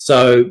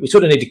 So we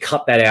sort of need to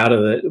cut that out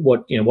of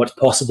what's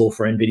possible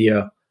for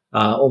NVIDIA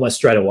almost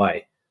straight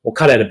away, or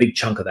cut out a big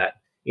chunk of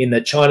that, in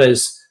that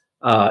China's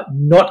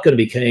not going to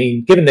be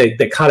keen, given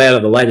they're cut out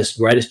of the latest,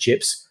 greatest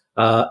chips.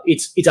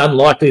 It's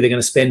unlikely they're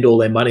going to spend all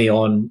their money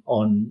on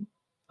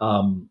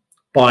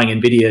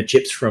buying NVIDIA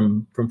chips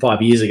from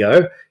 5 years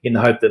ago in the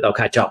hope that they'll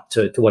catch up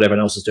to what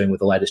everyone else is doing with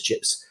the latest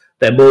chips.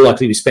 They're more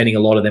likely to be spending a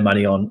lot of their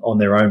money on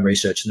their own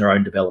research and their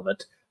own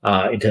development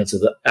in terms of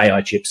the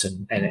AI chips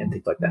and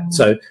things like that.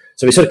 So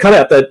we sort of cut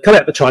out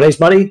the Chinese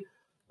money.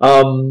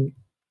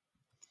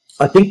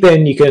 I think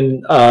then you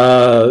can.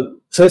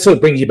 So that sort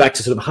of brings you back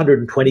to sort of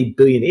 120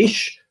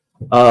 billion-ish.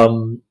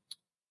 Sorry,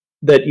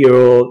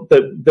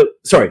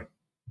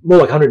 more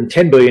like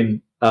 110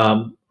 billion.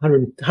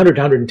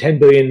 110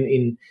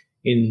 billion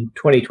in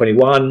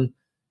 2021.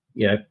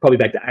 Probably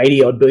back to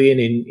 80 odd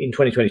billion in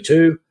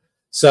 2022.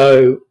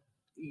 So.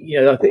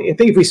 I think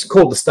if we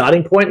call the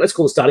starting point, let's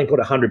call the starting point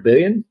 100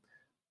 billion,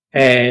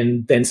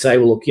 and then say,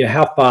 well, look,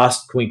 how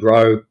fast can we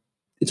grow?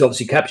 It's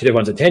obviously captured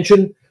everyone's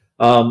attention,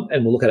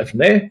 and we'll look at it from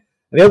there.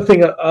 And the other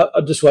thing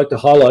I'd just like to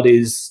highlight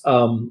is,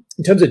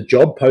 in terms of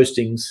job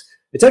postings,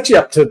 it's actually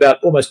up to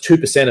about almost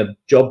 2% of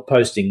job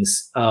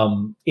postings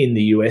in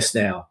the US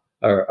now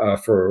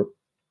are for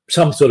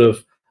some sort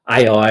of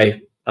AI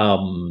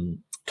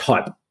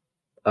type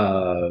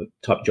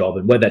job,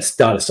 and whether that's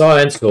data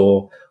science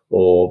or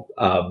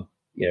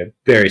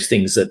various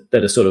things that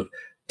are sort of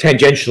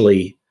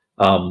tangentially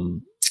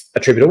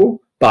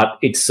attributable, but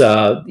it's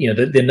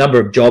the number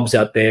of jobs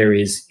out there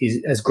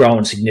has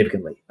grown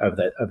significantly over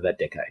that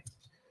decade.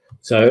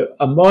 So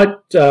I might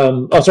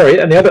and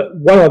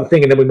one other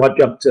thing, and then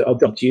I'll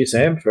jump to you,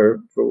 Sam,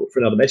 for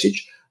another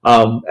message,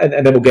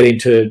 and then we'll get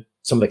into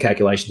some of the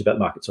calculations about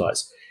market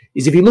size.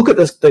 Is if you look at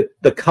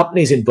the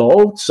companies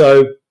involved,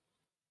 so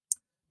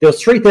there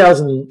was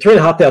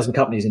 3,500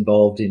 companies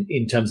involved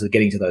in terms of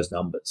getting to those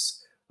numbers.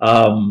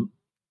 About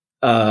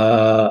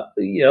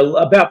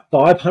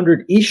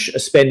 500-ish are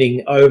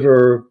spending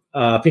over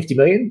 50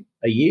 million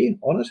a year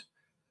on it.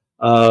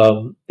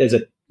 There's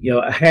a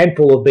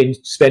handful have been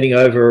spending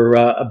over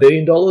 $1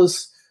 billion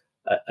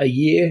a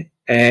year,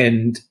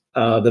 and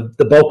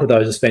the bulk of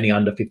those are spending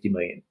under 50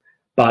 million.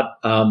 But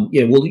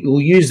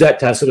we'll use that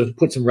to sort of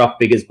put some rough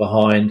figures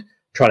behind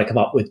trying to come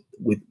up with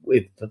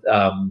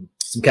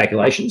some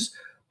calculations.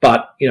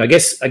 But I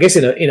guess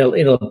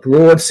in a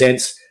broad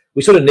sense,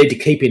 we sort of need to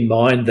keep in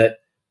mind that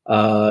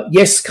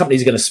yes,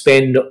 companies are going to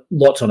spend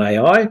lots on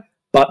AI,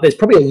 but there's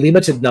probably a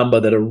limited number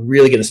that are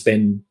really going to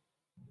spend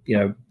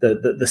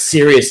the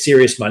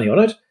serious money on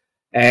it,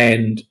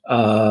 and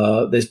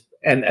there's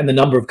the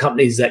number of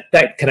companies that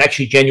can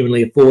actually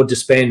genuinely afford to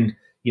spend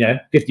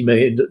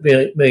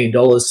 $50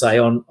 million say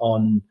on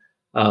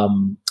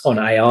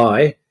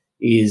AI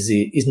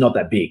is not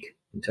that big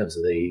in terms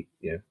of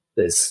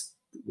there's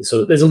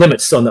a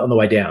limits on the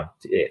way down.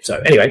 Yeah. So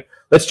anyway,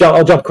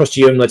 I'll jump across to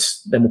you, and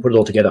then we'll put it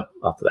all together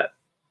after that.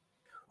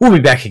 We'll be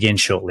back again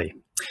shortly.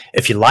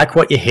 If you like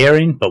what you're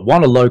hearing but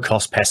want a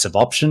low-cost passive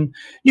option,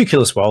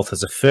 Nucleus Wealth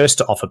is the first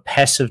to offer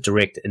passive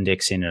direct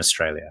indexing in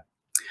Australia.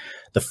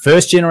 The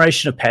first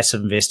generation of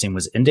passive investing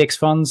was index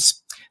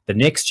funds. The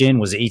next gen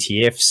was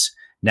ETFs.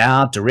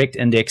 Now direct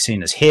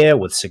indexing is here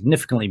with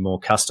significantly more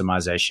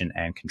customization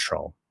and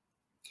control.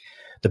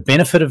 The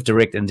benefit of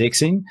direct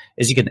indexing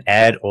is you can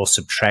add or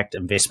subtract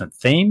investment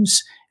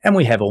themes, and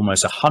we have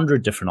almost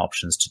 100 different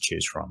options to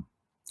choose from.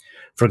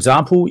 For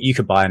example, you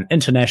could buy an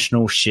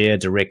international share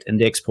direct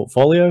index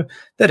portfolio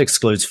that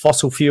excludes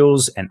fossil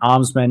fuels and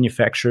arms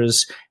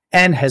manufacturers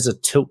and has a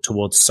tilt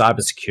towards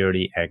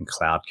cybersecurity and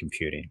cloud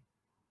computing.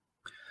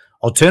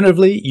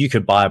 Alternatively, you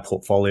could buy a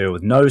portfolio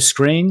with no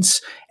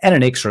screens and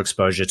an extra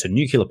exposure to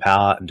nuclear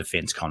power and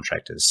defense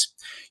contractors.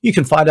 You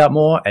can find out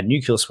more at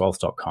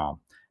nucleuswealth.com.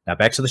 Now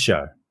back to the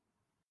show.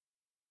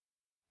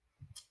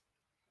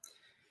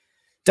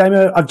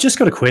 Damo, I've just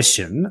got a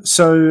question.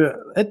 So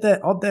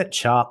on that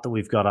chart that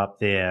we've got up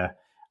there,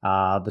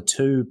 the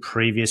two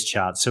previous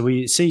charts, so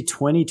we see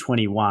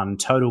 2021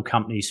 total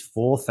companies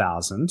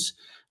 4,000,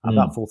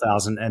 about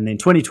 4,000, and then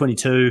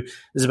 2022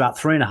 there's about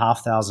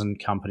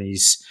 3,500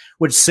 companies,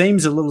 which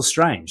seems a little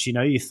strange.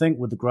 You think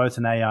with the growth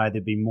in AI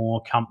there'd be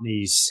more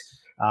companies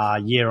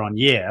year on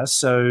year.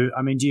 So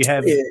I mean, do you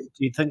think,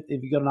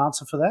 have you got an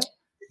answer for that?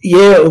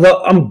 Yeah,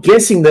 well, I'm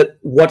guessing that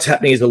what's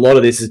happening is a lot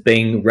of this is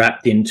being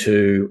wrapped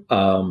into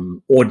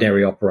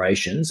ordinary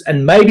operations,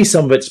 and maybe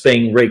some of it's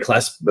being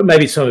reclassified, but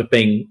maybe some of it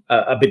being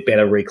a bit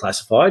better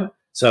reclassified.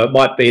 So it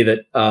might be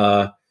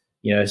that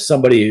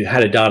somebody who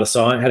had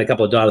a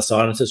couple of data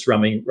scientists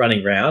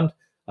running around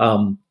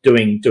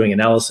doing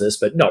analysis,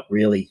 but not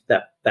really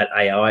that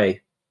AI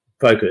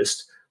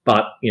focused.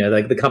 But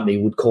the company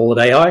would call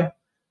it AI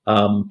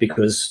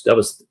because that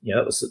was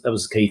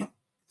the key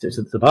to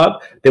the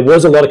part. There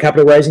was a lot of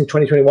capital raising in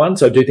 2021,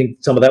 so I do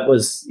think some of that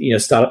was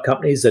startup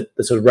companies that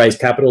sort of raised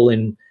capital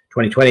in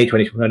 2020,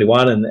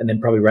 2021, and then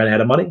probably ran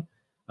out of money.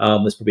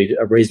 There's probably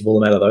a reasonable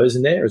amount of those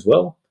in there as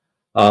well.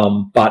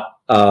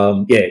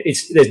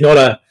 There's not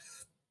a.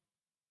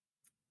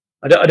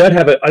 I don't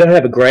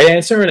have a great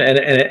answer,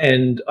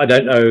 and I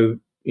don't know.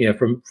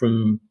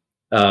 From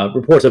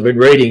reports I've been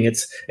reading,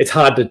 it's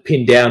hard to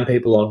pin down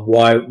people on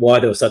why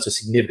there was such a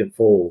significant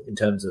fall in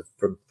terms of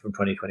from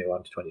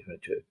 2021 to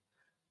 2022.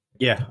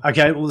 Yeah.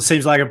 Okay. Well, it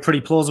seems like a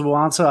pretty plausible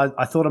answer.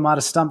 I thought I might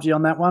have stumped you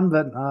on that one,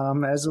 but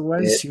as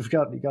always, you've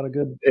got a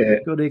good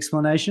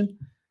explanation.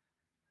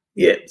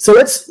 Yeah. So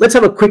let's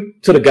have a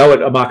quick sort of go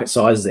at a market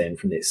size then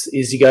from this.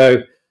 Is you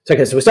go,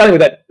 okay, so we're starting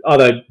with that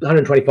either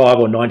 125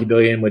 or 90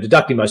 billion. We're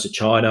deducting most of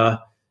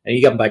China, and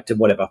you come back to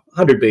whatever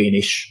 100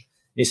 billion-ish.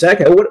 You say,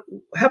 okay,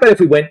 how about if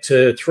we went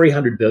to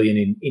 300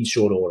 billion in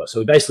short order?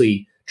 So we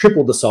basically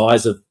tripled the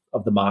size of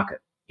the market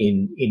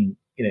in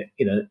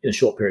a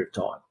short period of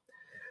time.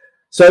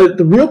 So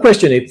the real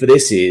question for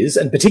this is,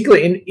 and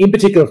particularly in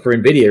particular for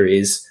NVIDIA,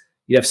 is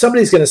if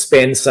somebody's going to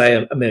spend,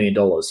 say, $1 million,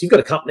 you've got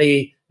a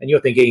company and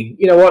you're thinking,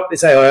 you know what,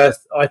 this AI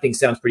I think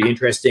sounds pretty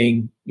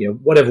interesting.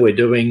 Whatever we're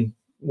doing,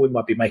 we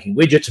might be making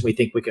widgets and we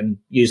think we can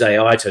use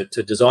AI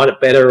to design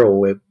it better,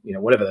 or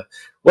whatever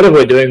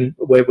we're doing,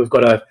 we've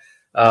got a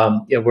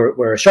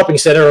we're a shopping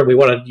center and we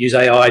want to use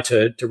AI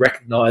to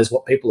recognize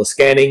what people are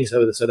scanning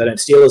so they don't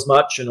steal as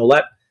much and all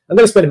that. I'm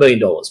going to spend $1 million.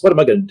 What am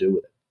I going to do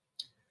with it?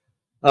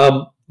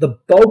 The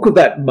bulk of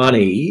that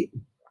money,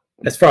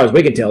 as far as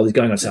we can tell, is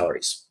going on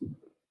salaries.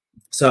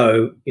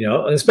 So, I'm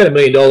going to spend $1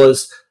 million.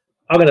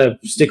 I'm going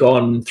to stick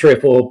on 3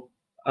 or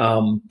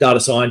 4 data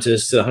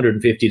scientists at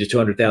 $150,000 to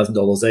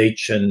 $200,000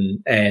 each,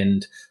 and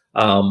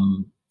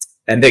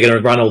they're going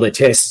to run all their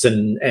tests,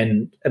 and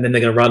then they're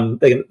going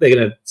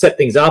to set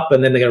things up,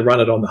 and then they're going to run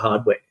it on the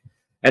hardware.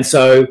 And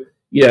so,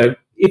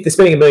 if they're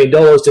spending $1 million,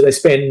 do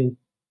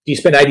you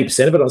spend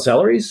 80% of it on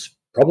salaries?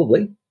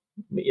 Probably,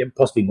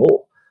 possibly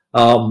more.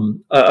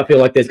 I feel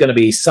like there's going to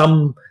be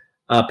some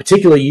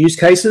particular use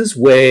cases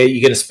where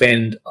you're going to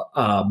spend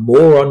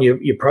more on your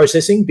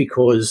processing,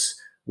 because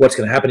what's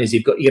going to happen is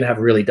you're going to have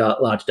really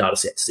large data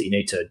sets that you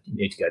need to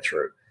go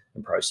through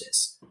and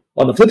process.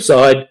 On the flip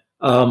side,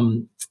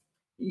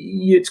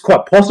 it's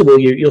quite possible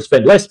you'll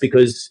spend less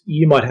because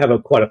you might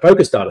have quite a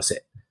focused data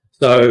set.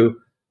 So,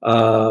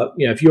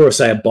 if you're,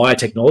 say, a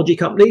biotechnology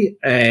company,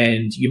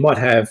 and you might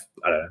have,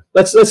 I don't know,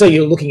 let's say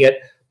you're looking at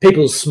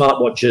people's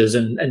smartwatches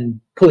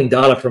and pulling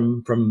data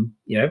from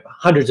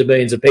hundreds of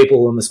millions of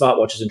people on the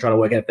smartwatches and trying to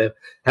work out if they're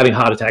having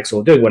heart attacks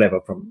or doing whatever,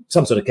 from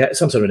some sort of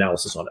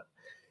analysis on it.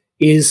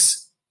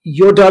 Is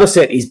your data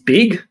set is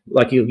big,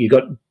 like you've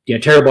got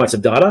terabytes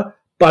of data,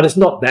 but it's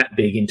not that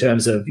big in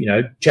terms of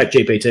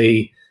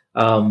ChatGPT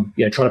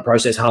trying to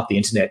process half the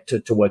internet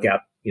to work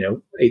out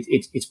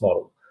its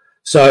model.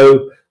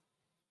 So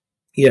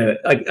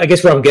I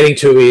guess what I'm getting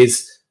to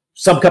is,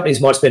 some companies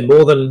might spend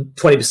more than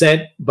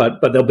 20%, but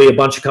there'll be a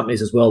bunch of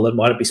companies as well that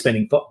might only be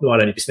spending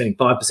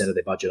 5% of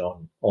their budget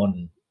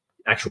on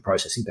actual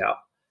processing power.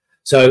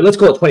 So let's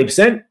call it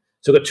 20%.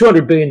 So we've got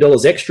 $200 billion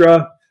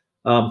extra.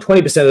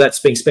 20% of that's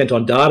being spent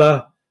on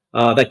data.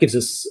 That gives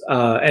us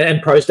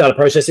and data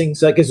processing.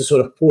 So that gives us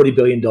sort of $40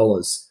 billion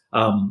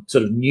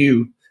sort of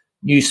new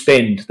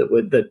spend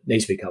that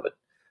needs to be covered.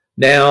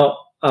 Now,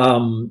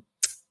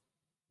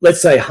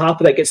 let's say half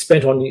of that gets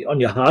spent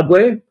on your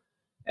hardware,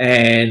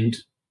 and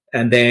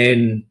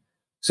then,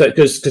 so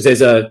because there's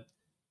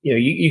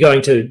you're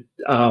going to,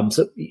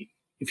 so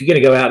if you're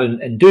going to go out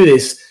and do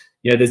this,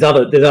 there's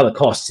other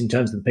costs in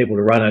terms of the people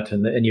to run it,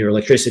 and your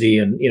electricity,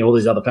 and all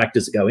these other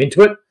factors that go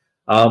into it.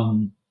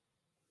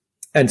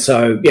 And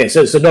so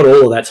so not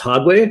all of that's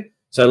hardware.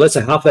 So let's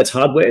say half of that's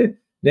hardware.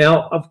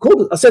 Now I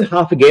said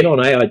half again on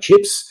AI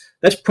chips.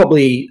 That's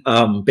probably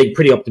being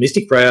pretty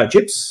optimistic for AI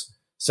chips.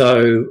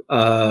 So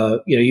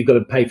you've got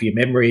to pay for your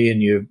memory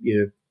and your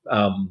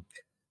all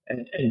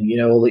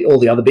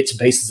the other bits and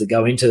pieces that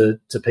go into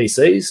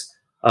PCs.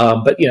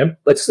 But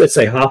let's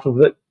say half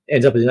of it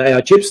ends up in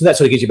AI chips, and that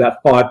sort of gives you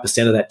about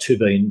 5% of that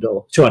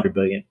 $200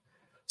 billion.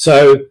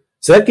 So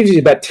that gives you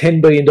about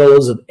 $10 billion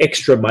of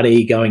extra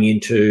money going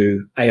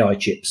into AI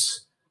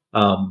chips.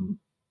 On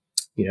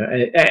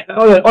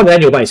an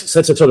annual basis.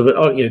 That's a sort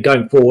of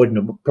going forward, and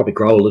it'll probably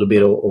grow a little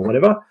bit or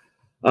whatever.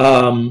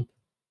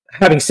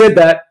 Having said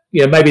that,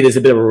 maybe there's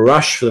a bit of a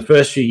rush for the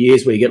first few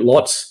years where you get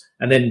lots,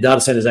 and then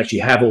data centers actually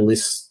have all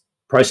this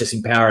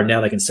processing power, and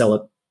now they can sell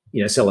it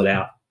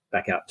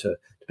back out to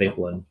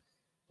people, and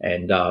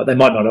there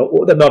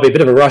might be a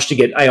bit of a rush to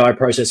get AI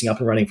processing up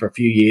and running for a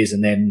few years,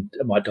 and then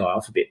it might die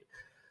off a bit.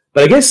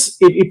 But I guess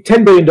if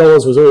 $10 billion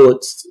was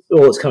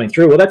all it's coming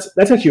through, well, that's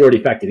actually already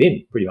factored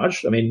in pretty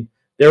much. I mean,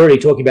 they're already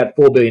talking about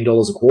 $4 billion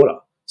a quarter.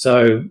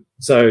 So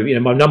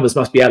my numbers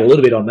must be out a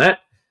little bit on that.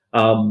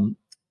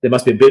 There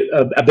must be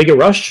a bigger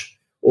rush,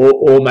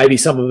 or maybe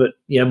some of it,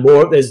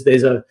 more.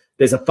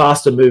 There's a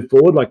faster move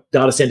forward. Like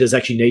data centers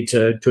actually need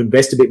to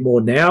invest a bit more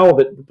now,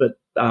 but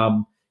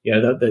the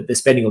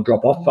spending will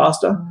drop off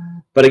faster.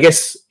 But I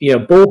guess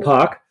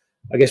ballpark.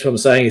 I guess what I'm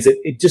saying is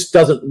it just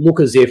doesn't look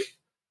as if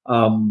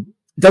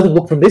it doesn't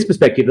look from this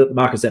perspective that the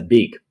market's that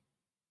big.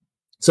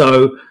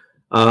 So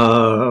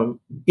so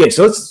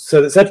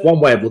that's one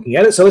way of looking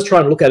at it. So let's try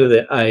and look at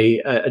it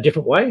a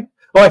different way.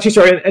 Oh, actually,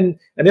 sorry. And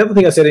the other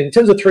thing I said, in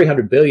terms of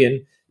 300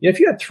 billion, if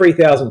you had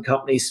 3,000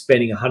 companies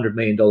spending $100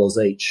 million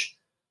each,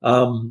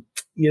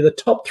 the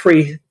top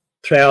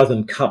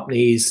 3,000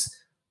 companies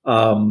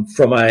from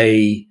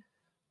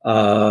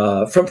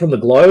the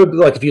globe,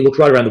 like if you look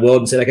right around the world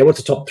and said, okay, what's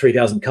the top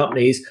 3,000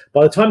 companies?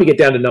 By the time you get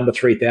down to number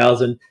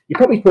 3,000, you're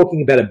probably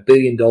talking about $1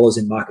 billion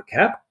in market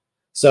cap.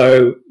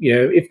 So,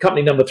 if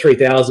company number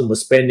 3,000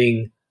 was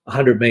spending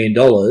 $100 million,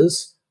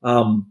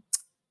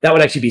 that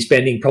would actually be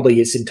spending probably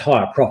its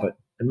entire profit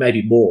and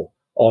maybe more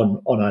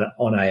on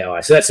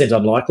AI. So that seems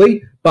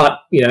unlikely,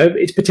 but,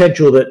 it's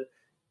potential that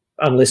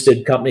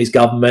unlisted companies,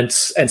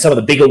 governments, and some of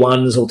the bigger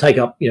ones will take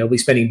up, be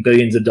spending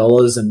billions of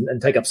dollars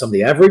and take up some of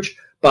the average.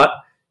 But,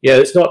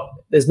 there's not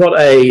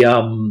a,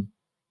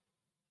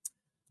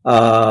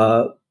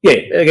 I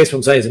guess what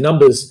I'm saying is the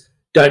numbers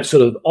don't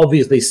sort of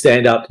obviously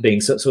stand out to being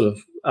sort of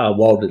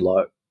wildly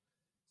low.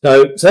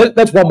 So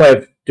that's one way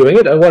of doing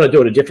it. I want to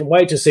do it a different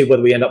way to see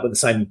whether we end up with the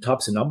same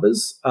types of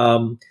numbers.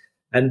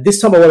 And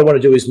this time what I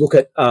want to do is look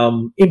at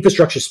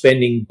infrastructure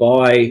spending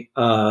by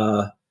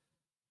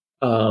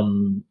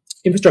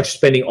infrastructure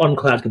spending on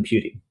cloud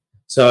computing.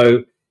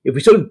 So if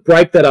we sort of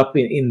break that up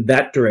in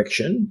that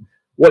direction,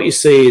 what you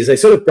see is they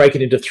sort of break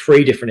it into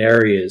three different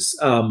areas.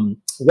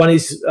 One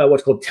is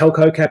what's called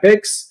telco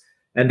capex.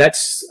 And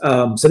that's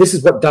so this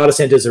is what data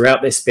centers are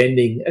out there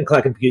spending, and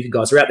cloud computing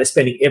guys are out there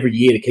spending every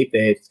year to keep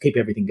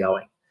everything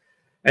going.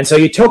 And so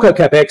your telco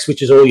capex,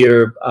 which is all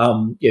your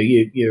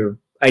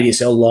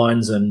ADSL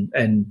lines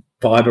and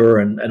fiber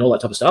and all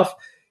that type of stuff,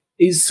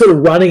 is sort of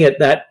running at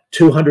that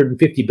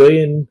 250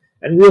 billion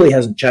and really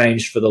hasn't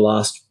changed for the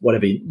last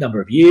whatever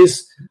number of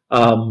years.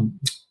 And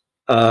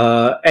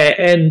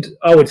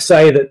I would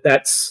say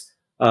that's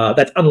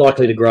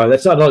unlikely to grow.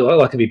 That's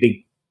unlikely to be a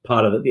big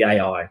part of the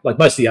AI. Like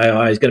most of the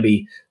AI is going to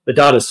be, the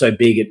data's so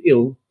big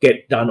it'll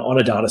get done on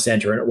a data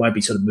center and it won't be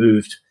sort of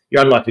moved.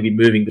 You're unlikely to be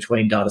moving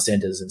between data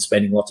centers and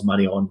spending lots of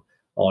money on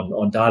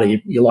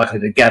data. You're likely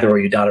to gather all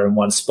your data in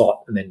one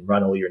spot and then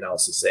run all your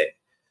analysis there.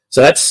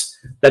 So that's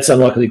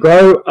unlikely to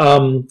grow.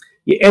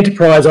 Your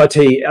enterprise IT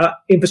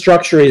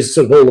infrastructure is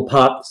sort of all the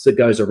parts that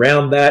goes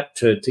around that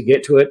to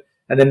get to it.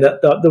 And then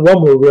the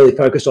one we're really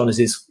focused on is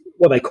this,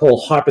 what they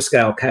call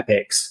hyperscale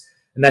capex.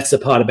 And that's the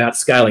part about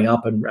scaling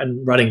up and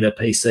running the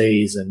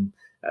PCs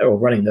or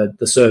running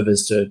the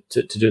servers to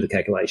do the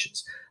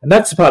calculations. And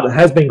that's the part that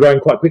has been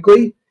growing quite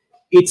quickly.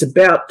 It's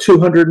about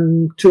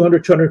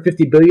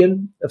 250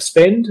 billion of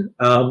spend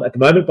at the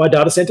moment by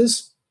data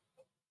centers.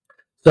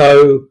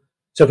 So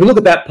if we look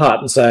at that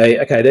part and say,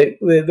 okay,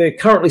 they're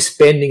currently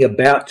spending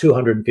about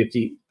 200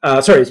 billion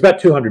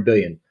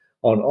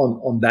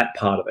on that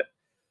part of it.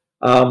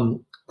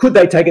 Could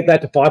they take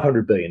that to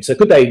 500 billion? So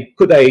could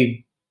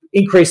they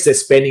increase their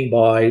spending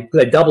could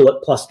they double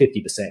it plus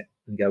 50%?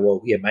 And go,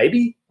 well, yeah,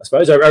 maybe, I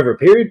suppose, over a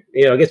period.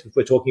 I guess if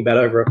we're talking about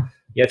over a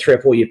 3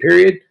 or 4 year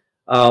period,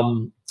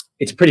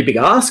 it's a pretty big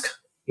ask,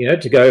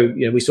 to go.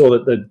 We saw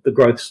that the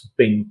growth's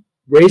been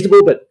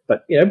reasonable, but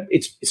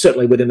it's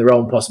certainly within the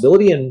realm of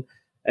possibility, and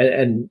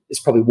it's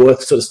probably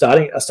worth sort of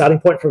a starting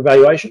point for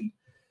evaluation.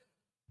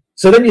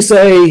 So then you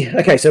say,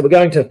 okay, so we're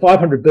going to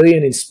 500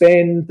 billion in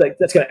spend.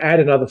 That's going to add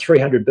another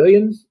 300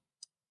 billion.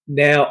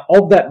 Now,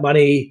 of that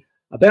money,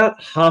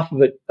 about half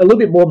of it, a little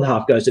bit more than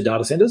half, goes to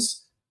data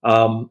centers,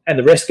 and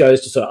the rest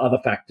goes to sort of other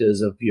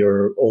factors of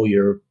your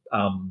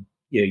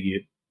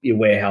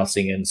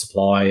warehousing and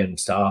supply and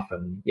staff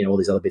and all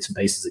these other bits and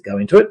pieces that go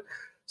into it.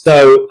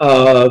 So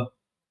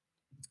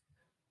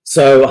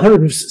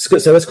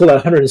let's call that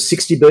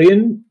 160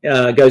 billion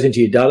goes into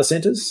your data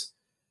centers.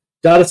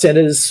 Data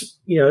centers,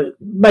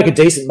 make a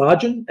decent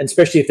margin, and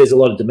especially if there's a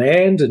lot of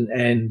demand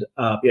and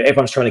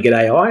everyone's trying to get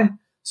AI.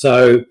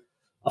 So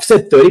I've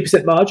said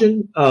 30%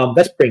 margin.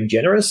 That's being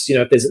generous.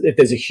 If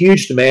there's a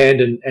huge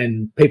demand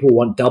and people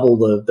want double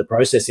the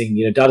processing,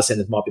 data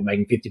centers might be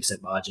making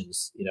 50%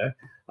 margins. It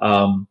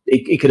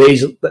could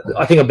easily.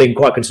 I think I'm being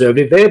quite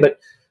conservative there, but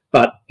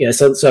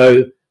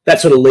so that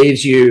sort of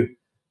leaves you.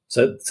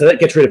 So that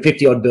gets rid of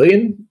 50 odd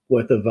billion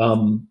worth of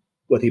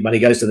your money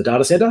goes to the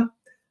data center,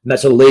 and that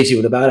sort of leaves you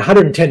with about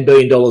 $110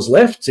 billion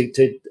left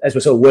to as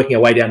we're sort of working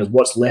our way down as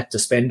what's left to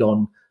spend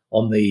on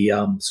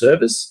the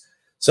servers.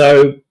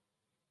 So.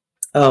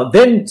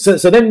 Then what's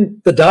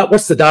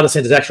the data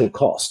center's actual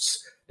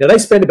costs? Now they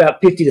spend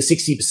about 50 to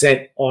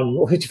 60%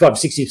 or 55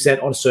 to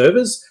 60% on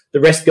servers.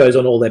 The rest goes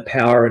on all their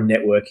power and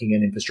networking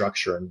and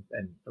infrastructure and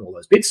all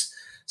those bits.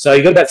 So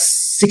you've got about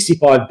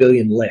 65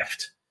 billion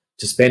left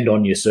to spend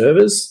on your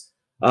servers.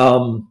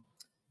 How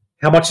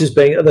How much is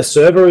being the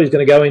server is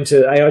going to go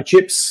into AI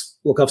chips?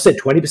 Look, I've said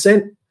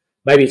 20%.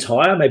 Maybe it's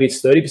higher. Maybe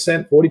it's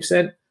 30%,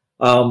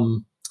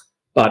 40%.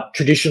 But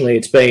traditionally,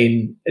 it's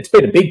been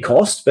a big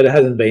cost, but it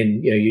hasn't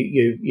been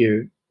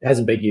you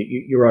hasn't been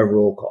your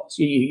overall cost.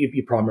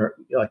 Your primary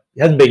it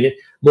hasn't been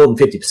more than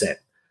 50%.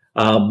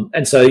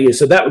 And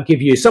so that would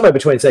give you somewhere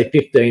between say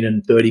 15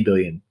 and 30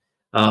 billion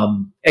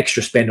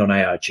extra spend on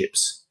AI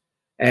chips,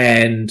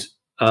 and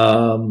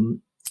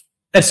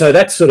so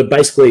that's sort of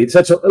basically, so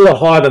that's a lot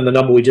higher than the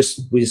number we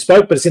just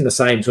spoke, but it's in the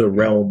same sort of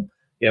realm.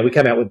 We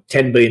came out with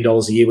 $10 billion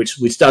a year,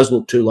 which does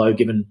look too low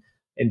given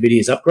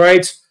NVIDIA's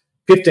upgrades.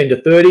 15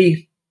 to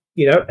 30,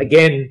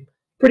 again,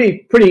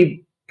 pretty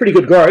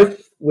good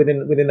growth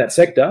within that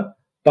sector.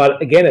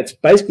 But again, it's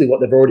basically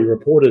what they've already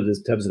reported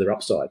in terms of their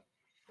upside.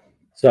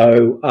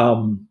 So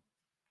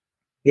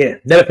net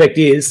effect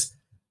is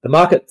the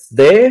market's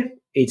there.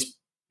 It's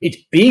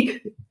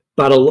big,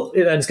 but and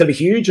it's going to be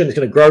huge, and it's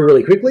going to grow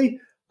really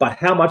quickly. But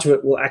how much of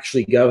it will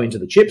actually go into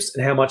the chips,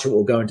 and how much of it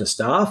will go into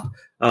staff,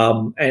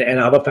 and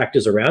other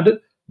factors around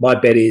it? My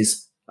bet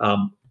is a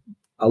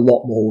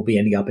lot more will be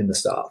ending up in the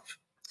staff.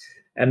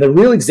 And the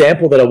real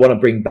example that I want to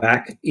bring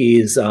back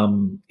is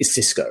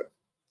Cisco.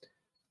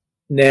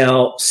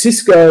 Now,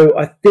 Cisco,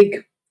 I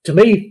think, to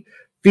me,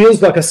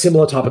 feels like a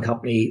similar type of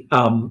company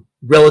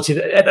relative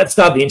at the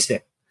start of the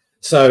internet.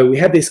 So we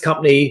had this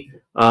company,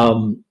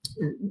 and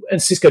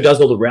Cisco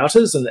does all the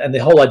routers, and the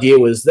whole idea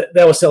was that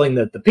they were selling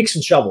the picks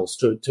and shovels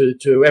to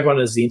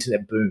everyone as the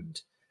internet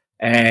boomed.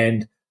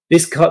 And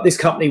this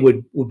company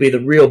would be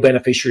the real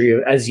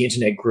beneficiary as the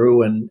internet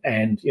grew and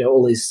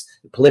all these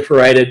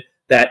proliferated,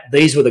 that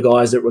these were the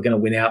guys that were going to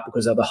win out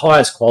because they're the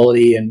highest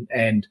quality and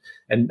had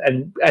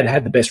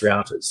the best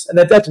routers. And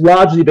that's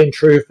largely been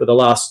true for the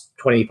last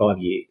 25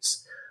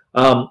 years.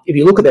 If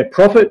you look at their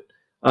profit,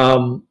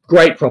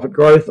 great profit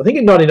growth. I think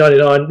in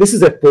 1999, this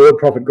is their forward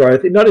profit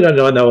growth. In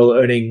 1999, they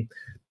were earning,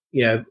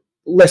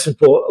 less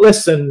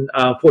than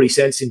 40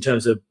 cents in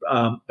terms of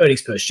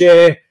earnings per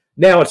share.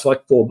 Now it's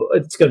like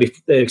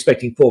they're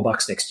expecting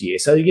 $4 next year.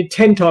 So you get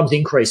 10 times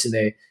increase in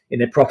their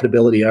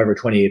profitability over a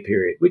 20-year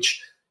period,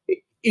 which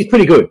is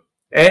pretty good.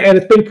 And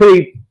it's been a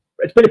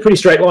pretty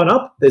straight line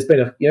up. There's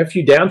been a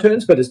few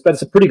downturns, but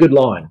it's a pretty good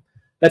line.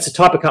 That's the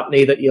type of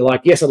company that you're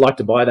like, yes, I'd like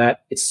to buy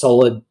that. It's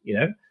solid,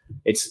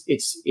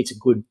 it's a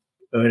good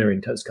earner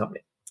in terms of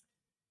company.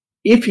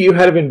 If you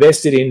had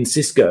invested in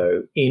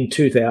Cisco in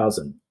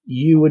 2000,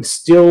 you would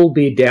still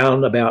be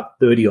down about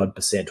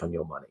 30% on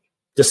your money,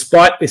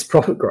 despite this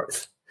profit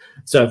growth.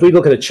 So if we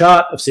look at a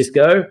chart of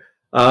Cisco,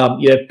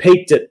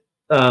 peaked at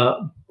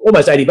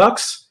almost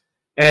 $80,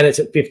 and it's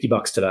at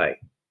 $50 today.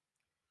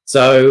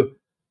 So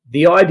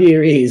the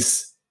idea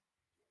is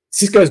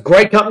Cisco's a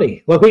great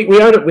company. Like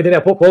we own it within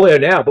our portfolio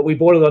now, but we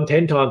bought it on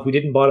 10 times. We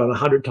didn't buy it on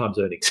 100 times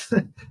earnings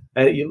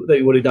that you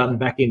would have done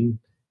back in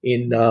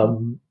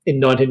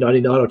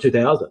 1999 or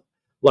 2000.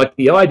 Like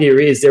the idea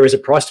is there is a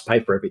price to pay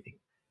for everything,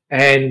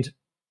 and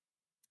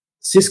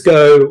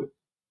Cisco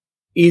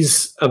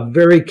is a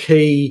very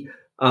key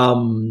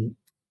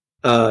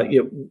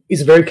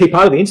is a very key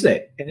part of the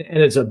internet,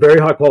 and it's a very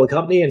high quality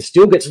company, and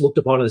still gets looked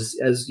upon as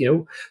if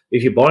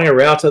you're buying a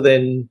router,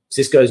 then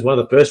Cisco is one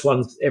of the first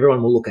ones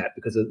everyone will look at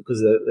because of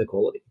their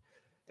quality.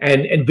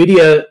 And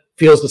NVIDIA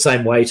feels the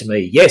same way to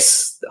me.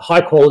 Yes, high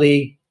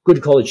quality,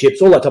 good quality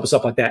chips, all that type of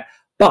stuff like that.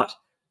 But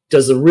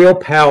does the real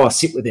power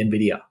sit with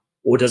NVIDIA,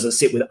 or does it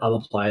sit with other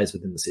players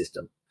within the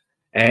system?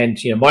 And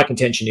my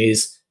contention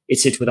is it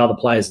sits with other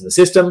players in the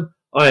system.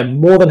 I am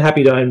more than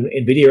happy to own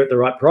NVIDIA at the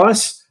right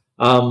price.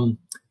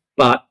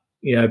 But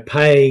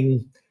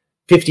paying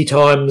 50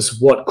 times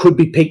what could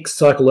be peak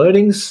cycle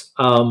earnings,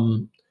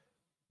 it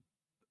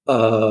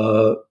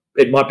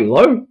might be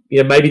low.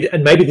 Maybe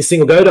this thing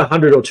will go to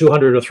 100 or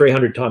 200 or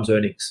 300 times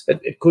earnings.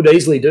 It could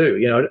easily do.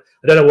 I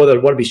don't know whether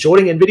I'd want to be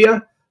shorting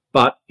NVIDIA,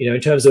 but in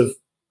terms of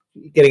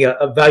getting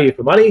a value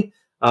for money,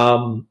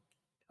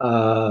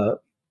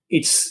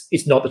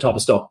 it's not the type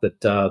of stock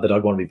that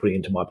I'd want to be putting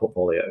into my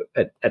portfolio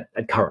at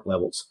current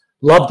levels.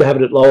 Love to have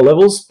it at lower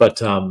levels,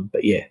 but not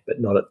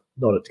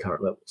at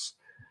current levels.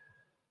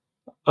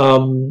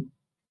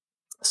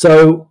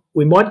 So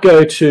we might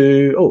go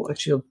to.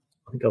 Actually,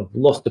 I think I've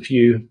lost a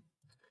few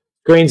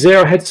screens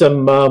there. I had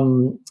some.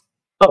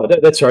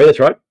 That's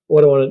right.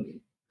 What do I want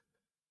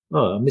to?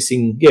 I'm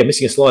missing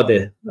a slide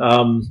there.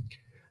 What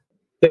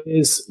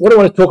I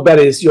want to talk about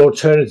is your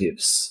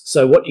alternatives.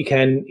 So what you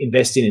can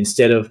invest in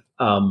instead of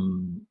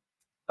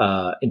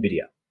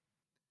NVIDIA.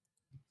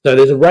 So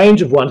there's a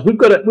range of ones. We've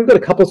got a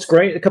couple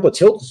of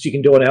tilts you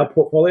can do on our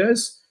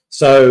portfolios.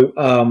 So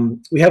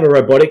we have a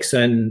robotics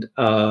and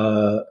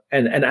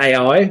an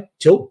AI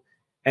tilt,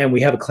 and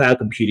we have a cloud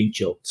computing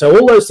tilt. So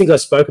all those things I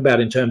spoke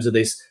about in terms of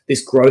this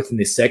growth in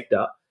this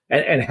sector,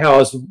 and how I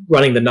was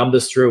running the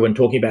numbers through and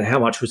talking about how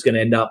much was going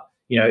to end up,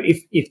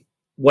 if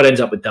what ends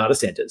up with data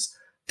centers.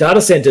 Data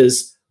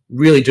centers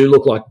really do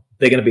look like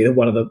they're going to be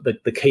one of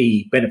the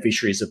key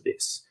beneficiaries of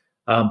this.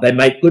 They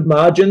make good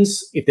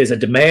margins. If there's a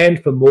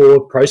demand for more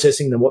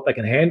processing than what they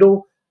can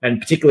handle, and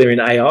particularly in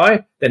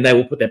AI, then they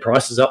will put their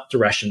prices up to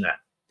ration that.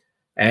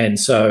 And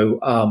so,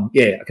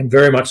 yeah, I can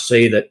very much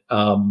see that,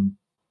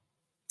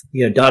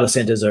 data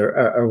centers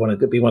are going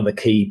to be one of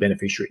the key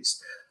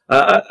beneficiaries.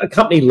 A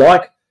company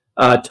like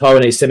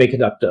Taiwanese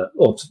Semiconductor,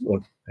 or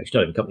actually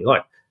not even a company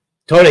like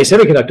Taiwanese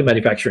Semiconductor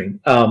Manufacturing,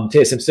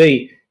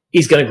 TSMC,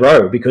 is going to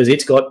grow because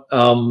it's got,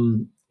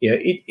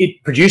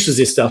 it produces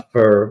this stuff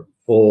for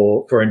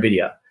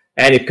NVIDIA.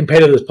 And if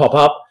competitors pop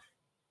up,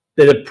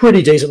 there's a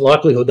pretty decent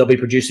likelihood they'll be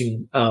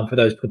producing for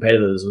those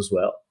competitors as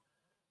well.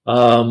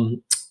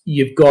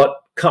 You've got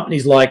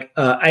companies like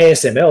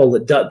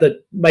ASML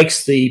that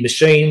makes the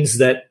machines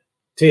that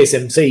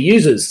TSMC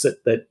uses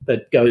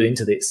that go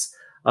into this.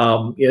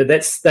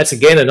 That's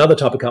again another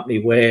type of company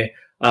where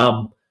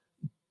they're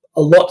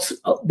a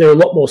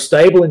lot more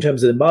stable in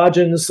terms of the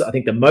margins. I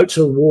think the moats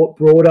are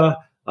broader.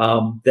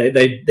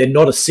 They're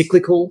not as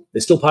cyclical.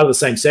 They're still part of the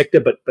same sector,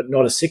 but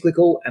not as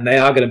cyclical, and they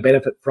are going to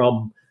benefit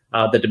from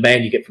the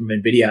demand you get from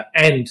NVIDIA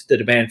and the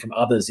demand from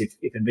others if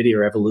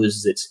NVIDIA ever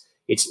loses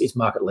its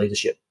market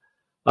leadership.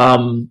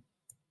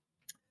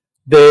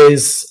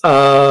 There's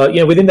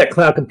within that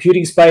cloud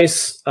computing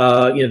space,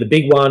 the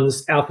big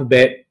ones,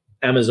 Alphabet,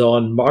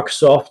 Amazon,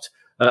 Microsoft.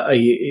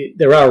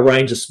 There are a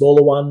range of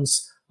smaller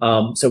ones.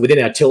 So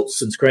within our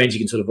tilts and screens, you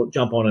can sort of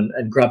jump on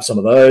and grab some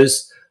of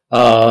those.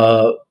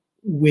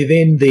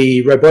 Within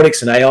the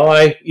robotics and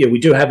AI, we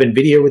do have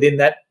NVIDIA within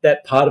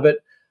that part of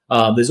it.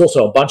 There's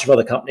also a bunch of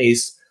other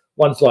companies,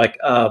 ones like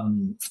that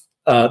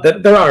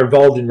are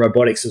involved in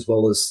robotics as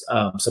well as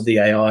some of the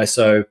AI.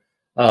 So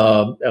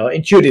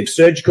Intuitive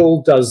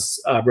Surgical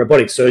does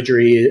robotic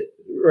surgeries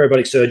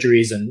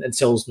and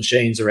sells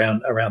machines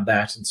around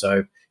that. And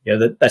so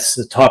that's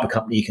the type of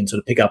company you can sort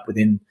of pick up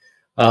within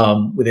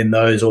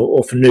those,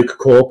 or for Nuke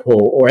Corp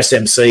or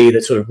SMC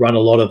that sort of run a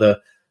lot of the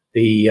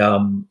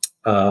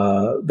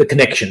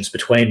connections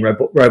between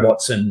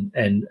robots and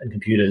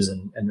computers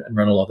and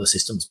run a lot of the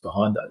systems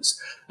behind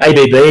those.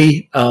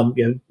 ABB,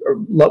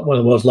 one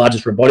of the world's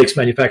largest robotics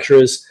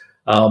manufacturers.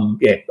 A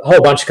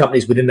whole bunch of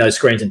companies within those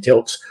screens and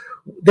tilts.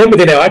 Then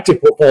within our active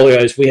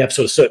portfolios, we have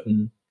sort of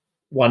certain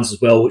ones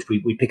as well, which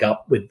we pick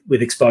up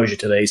with exposure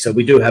to these. So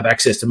we do have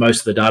access to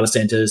most of the data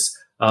centers.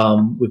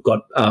 We've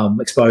got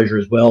exposure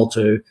as well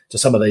to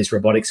some of these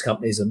robotics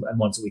companies and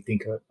ones that we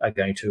think are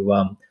going to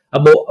are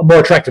more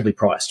attractively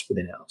priced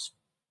within ours.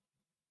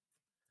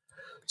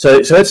 So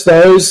that's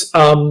those.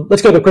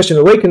 Let's go to the question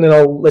of the week, and then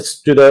I'll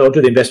do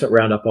the investment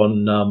roundup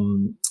on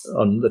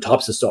the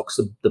types of stocks,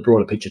 the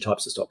broader picture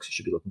types of stocks you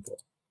should be looking for.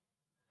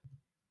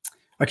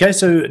 Okay,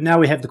 so now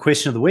we have the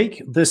question of the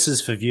week. This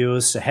is for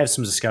viewers to have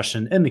some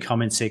discussion in the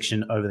comment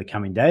section over the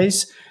coming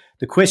days.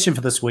 The question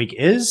for this week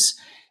is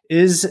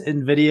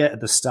NVIDIA at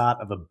the start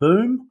of a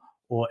boom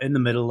or in the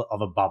middle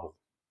of a bubble?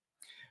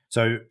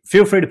 So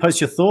feel free to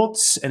post your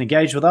thoughts and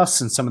engage with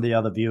us and some of the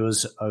other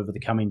viewers over the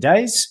coming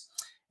days.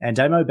 And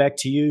Damo, back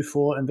to you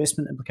for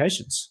investment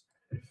implications.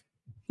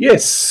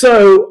 Yes,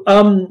 so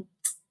I want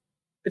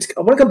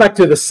to come back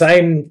to the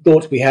same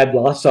thoughts we had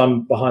last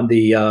time behind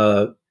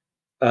the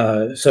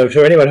so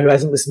for anyone who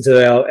hasn't listened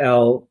to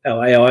our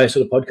AI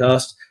sort of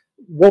podcast,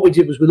 what we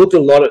did was we looked a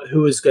lot at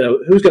who's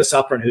going to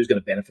suffer and who's going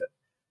to benefit.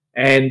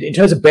 And in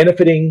terms of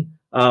benefiting,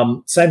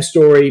 same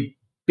story,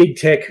 big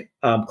tech,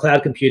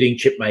 cloud computing,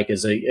 chip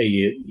makers are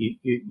your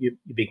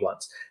big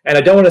ones. And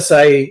I don't want to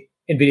say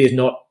NVIDIA is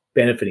not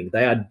benefiting.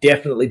 They are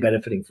definitely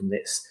benefiting from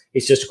this.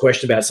 It's just a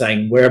question about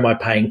saying, where am I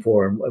paying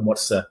for, and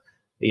what's the,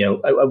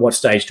 at what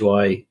stage do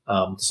I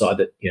decide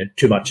that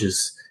too much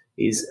is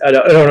I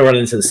don't want to run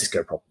into the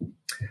Cisco problem.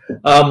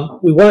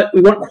 We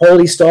want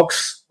quality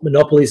stocks,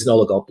 monopolies and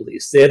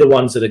oligopolies. They're the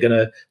ones that are going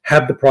to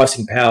have the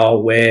pricing power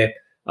where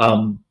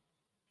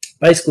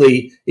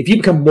basically if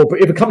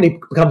a company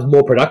becomes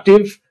more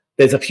productive,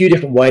 there's a few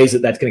different ways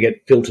that's going to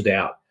get filtered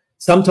out.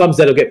 Sometimes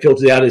that'll get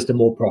filtered out as to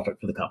more profit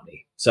for the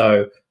company.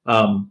 So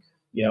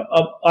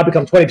I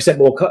become 20%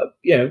 more,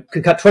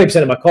 can cut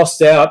 20% of my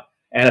costs out,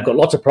 and I've got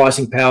lots of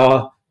pricing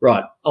power.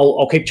 Right,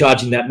 I'll keep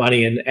charging that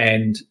money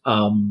and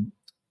I'll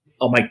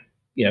make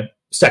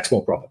stacks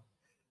more profit.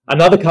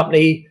 Another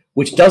company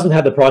which doesn't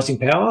have the pricing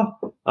power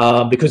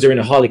because they're in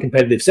a highly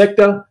competitive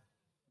sector,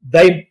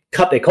 they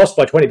cut their costs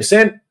by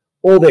 20%.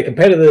 All their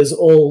competitors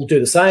all do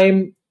the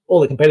same. All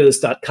the competitors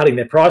start cutting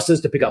their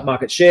prices to pick up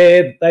market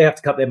share. They have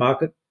to cut their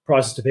market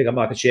prices to pick up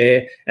market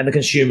share, and the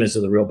consumers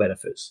are the real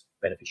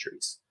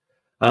beneficiaries.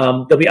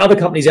 There'll be other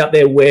companies out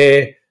there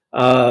where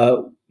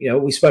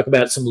we spoke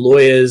about some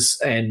lawyers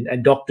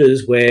and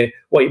doctors, where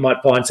what you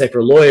might find, say, for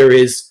a lawyer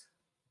is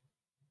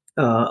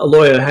a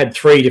lawyer had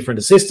 3 different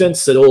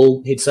assistants that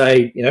all, he'd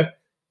say,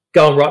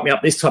 go and write me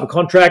up this type of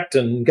contract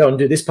and go and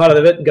do this part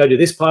of it and go do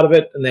this part of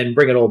it and then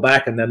bring it all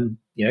back. And then,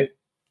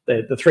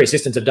 the 3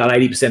 assistants have done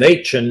 80%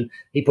 each, and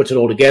he puts it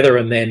all together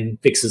and then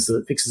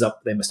fixes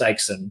up their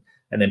mistakes and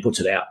then puts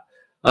it out.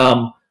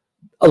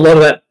 A lot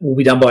of that will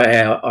be done by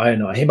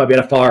AI. He might be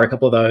able to fire a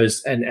couple of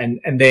those.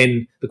 And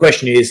then the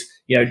question is,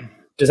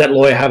 does that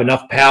lawyer have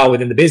enough power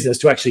within the business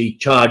to actually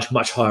charge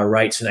much higher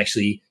rates, and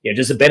actually,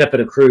 does the benefit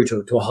accrue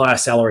to a higher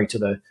salary to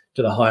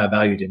the higher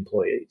valued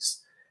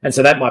employees? And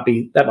so that might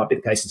be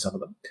the case in some of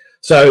them.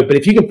 So, but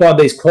if you can find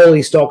these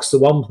quality stocks, the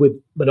ones with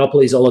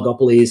monopolies,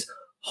 oligopolies,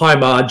 high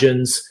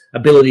margins,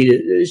 ability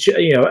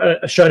to,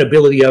 a shown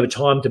ability over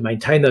time to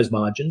maintain those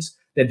margins,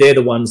 then they're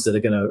the ones that are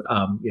going to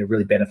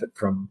really benefit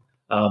from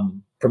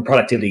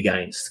productivity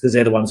gains, because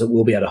they're the ones that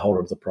will be able to hold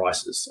on to the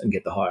prices and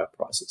get the higher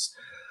prices.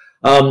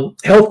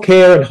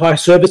 Healthcare and high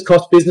service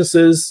cost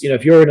businesses,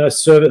 if you're in a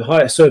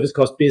high service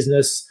cost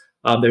business,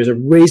 there's a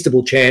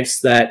reasonable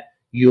chance that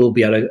you'll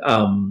be able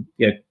to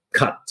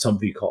cut some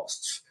of your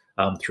costs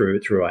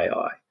through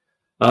AI.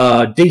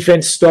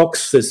 Defense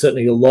stocks, there's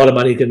certainly a lot of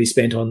money going to be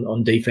spent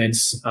on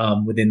defense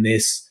within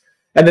this.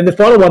 And then the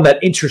final one,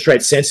 that interest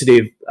rate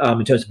sensitive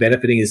in terms of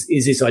benefiting, is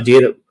this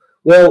idea that,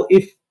 well,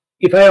 if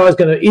AI is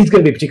going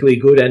to be particularly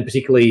good and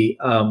particularly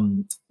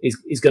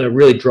is going to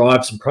really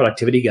drive some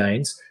productivity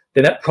gains,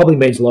 then that probably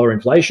means lower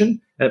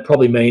inflation, and it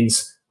probably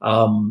means,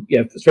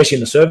 especially in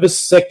the service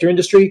sector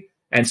industry,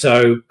 and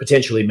so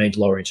potentially means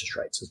lower interest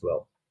rates as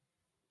well.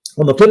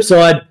 On the flip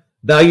side,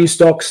 value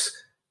stocks,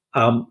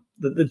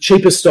 the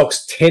cheapest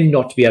stocks tend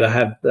not to be able to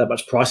have that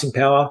much pricing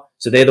power,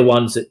 so they're the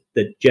ones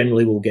that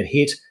generally will get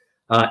hit.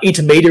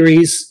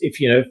 Intermediaries,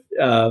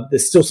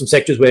 there's still some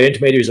sectors where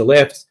intermediaries are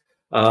left.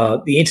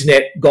 The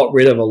internet got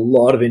rid of a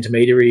lot of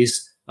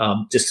intermediaries,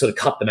 just sort of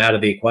cut them out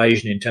of the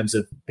equation in terms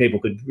of people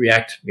could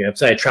react.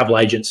 Say travel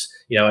agents,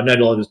 I no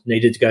longer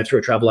needed to go through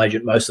a travel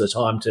agent most of the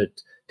time to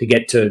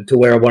get to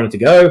where I wanted to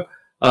go.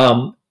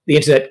 The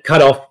internet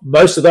cut off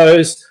most of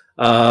those.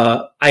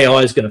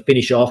 AI is going to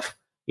finish off,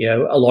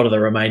 a lot of the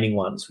remaining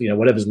ones.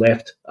 Whatever's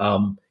left.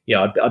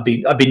 I'd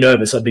be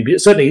nervous.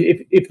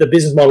 Certainly if the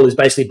business model is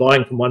basically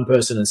buying from one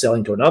person and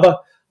selling to another,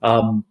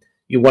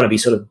 you want to be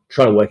sort of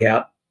trying to work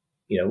out,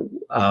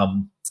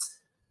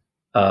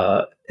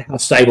 how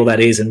stable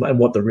that is and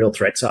what the real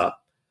threats are.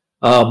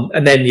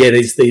 And then,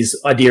 there's these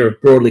idea of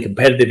broadly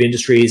competitive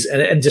industries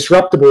and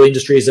disruptable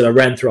industries that I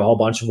ran through a whole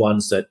bunch of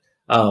ones that,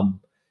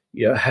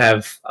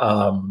 have,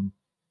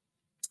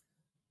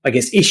 I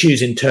guess,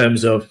 issues in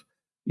terms of,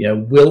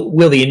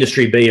 will the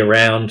industry be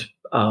around,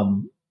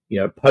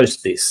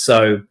 post this?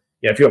 So,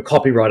 if you're a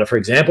copywriter, for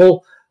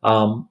example,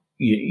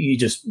 you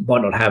just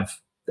might not have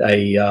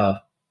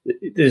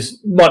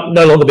there's might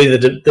no longer be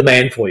the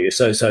demand for you.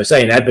 So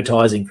say in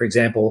advertising, for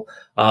example,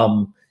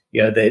 there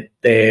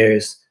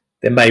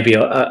may be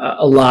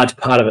a large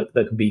part of it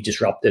that can be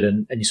disrupted,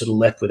 and you're sort of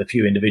left with a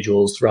few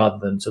individuals rather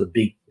than sort of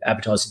big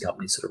advertising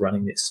companies that are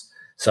running this.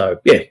 So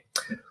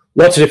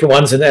lots of different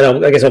ones, and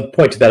I guess I'll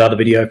point to that other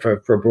video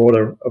for a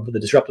broader of the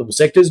disruptable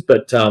sectors.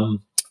 But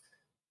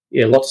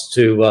lots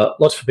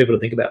for people to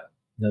think about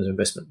in those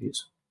investment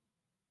views.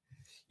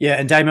 Yeah,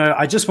 and Damo,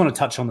 I just want to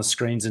touch on the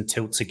screens and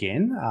tilts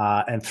again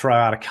and throw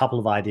out a couple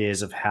of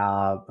ideas of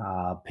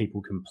how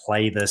people can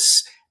play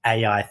this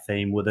AI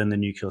theme within the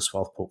Nucleus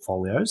Wealth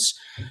portfolios.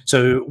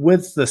 So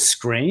with the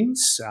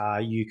screens,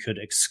 you could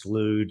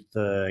exclude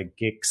the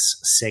GICS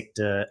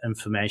sector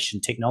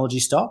information technology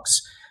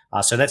stocks.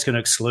 So that's going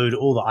to exclude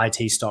all the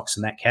IT stocks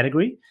in that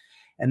category.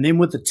 And then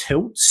with the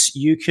tilts,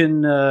 you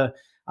can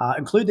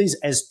include these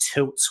as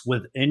tilts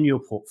within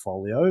your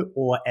portfolio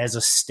or as a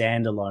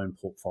standalone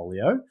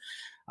portfolio.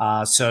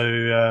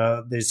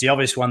 So there's the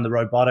obvious one, the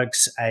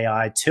robotics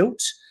AI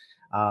tilt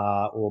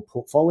or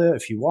portfolio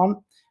if you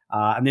want.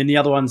 And then the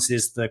other ones,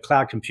 there's the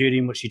cloud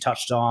computing, which you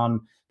touched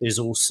on. There's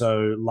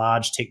also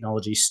large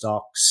technology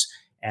stocks.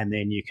 And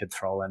then you could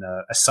throw in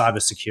a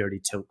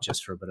cybersecurity tilt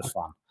just for a bit of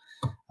fun.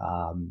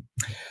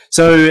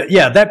 So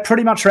that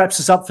pretty much wraps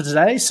us up for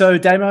today. So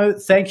Damo,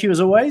 thank you as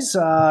always.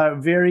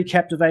 Very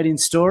captivating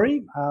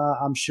story.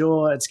 I'm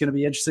sure it's going to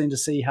be interesting to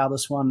see how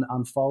this one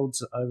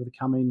unfolds over the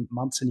coming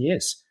months and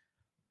years.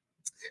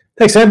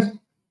 Thanks, Sam.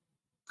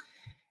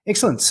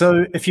 Excellent.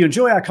 So if you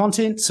enjoy our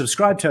content,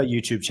 subscribe to our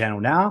YouTube channel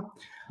now,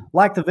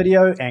 like the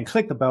video, and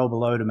click the bell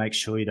below to make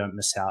sure you don't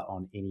miss out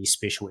on any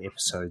special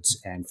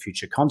episodes and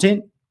future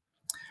content.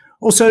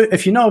 Also,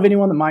 if you know of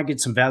anyone that might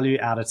get some value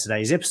out of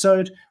today's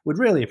episode, we'd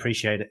really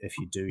appreciate it if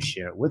you do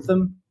share it with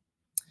them.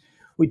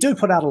 We do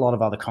put out a lot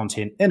of other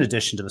content in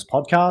addition to this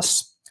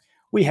podcast.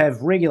 We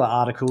have regular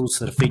articles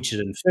that are featured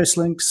in First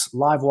Links,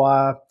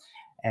 Livewire,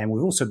 and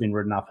we've also been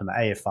written up in the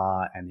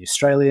AFR and the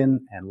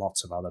Australian and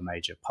lots of other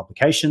major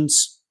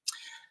publications.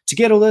 To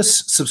get all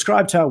this,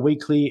 subscribe to our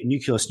weekly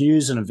Nucleus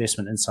news and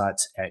investment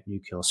insights at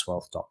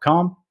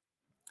nucleuswealth.com.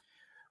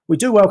 We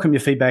do welcome your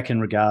feedback in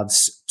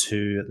regards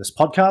to this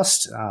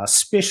podcast,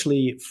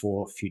 especially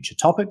for future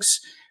topics.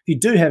 If you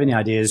do have any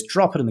ideas,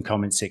 drop it in the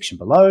comments section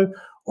below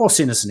or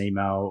send us an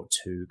email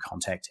to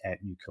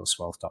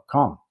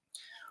contact@nucleuswealth.com.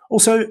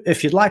 Also,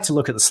 if you'd like to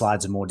look at the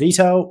slides in more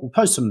detail, we'll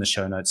post them in the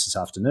show notes this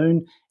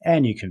afternoon,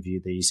 and you can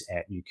view these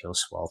at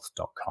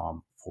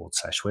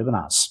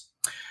nucleuswealth.com/webinars.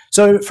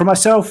 So from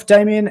myself,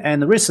 Damien, and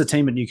the rest of the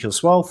team at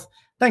Nucleus Wealth,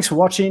 thanks for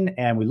watching,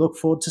 and we look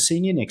forward to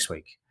seeing you next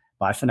week.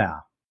 Bye for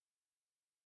now.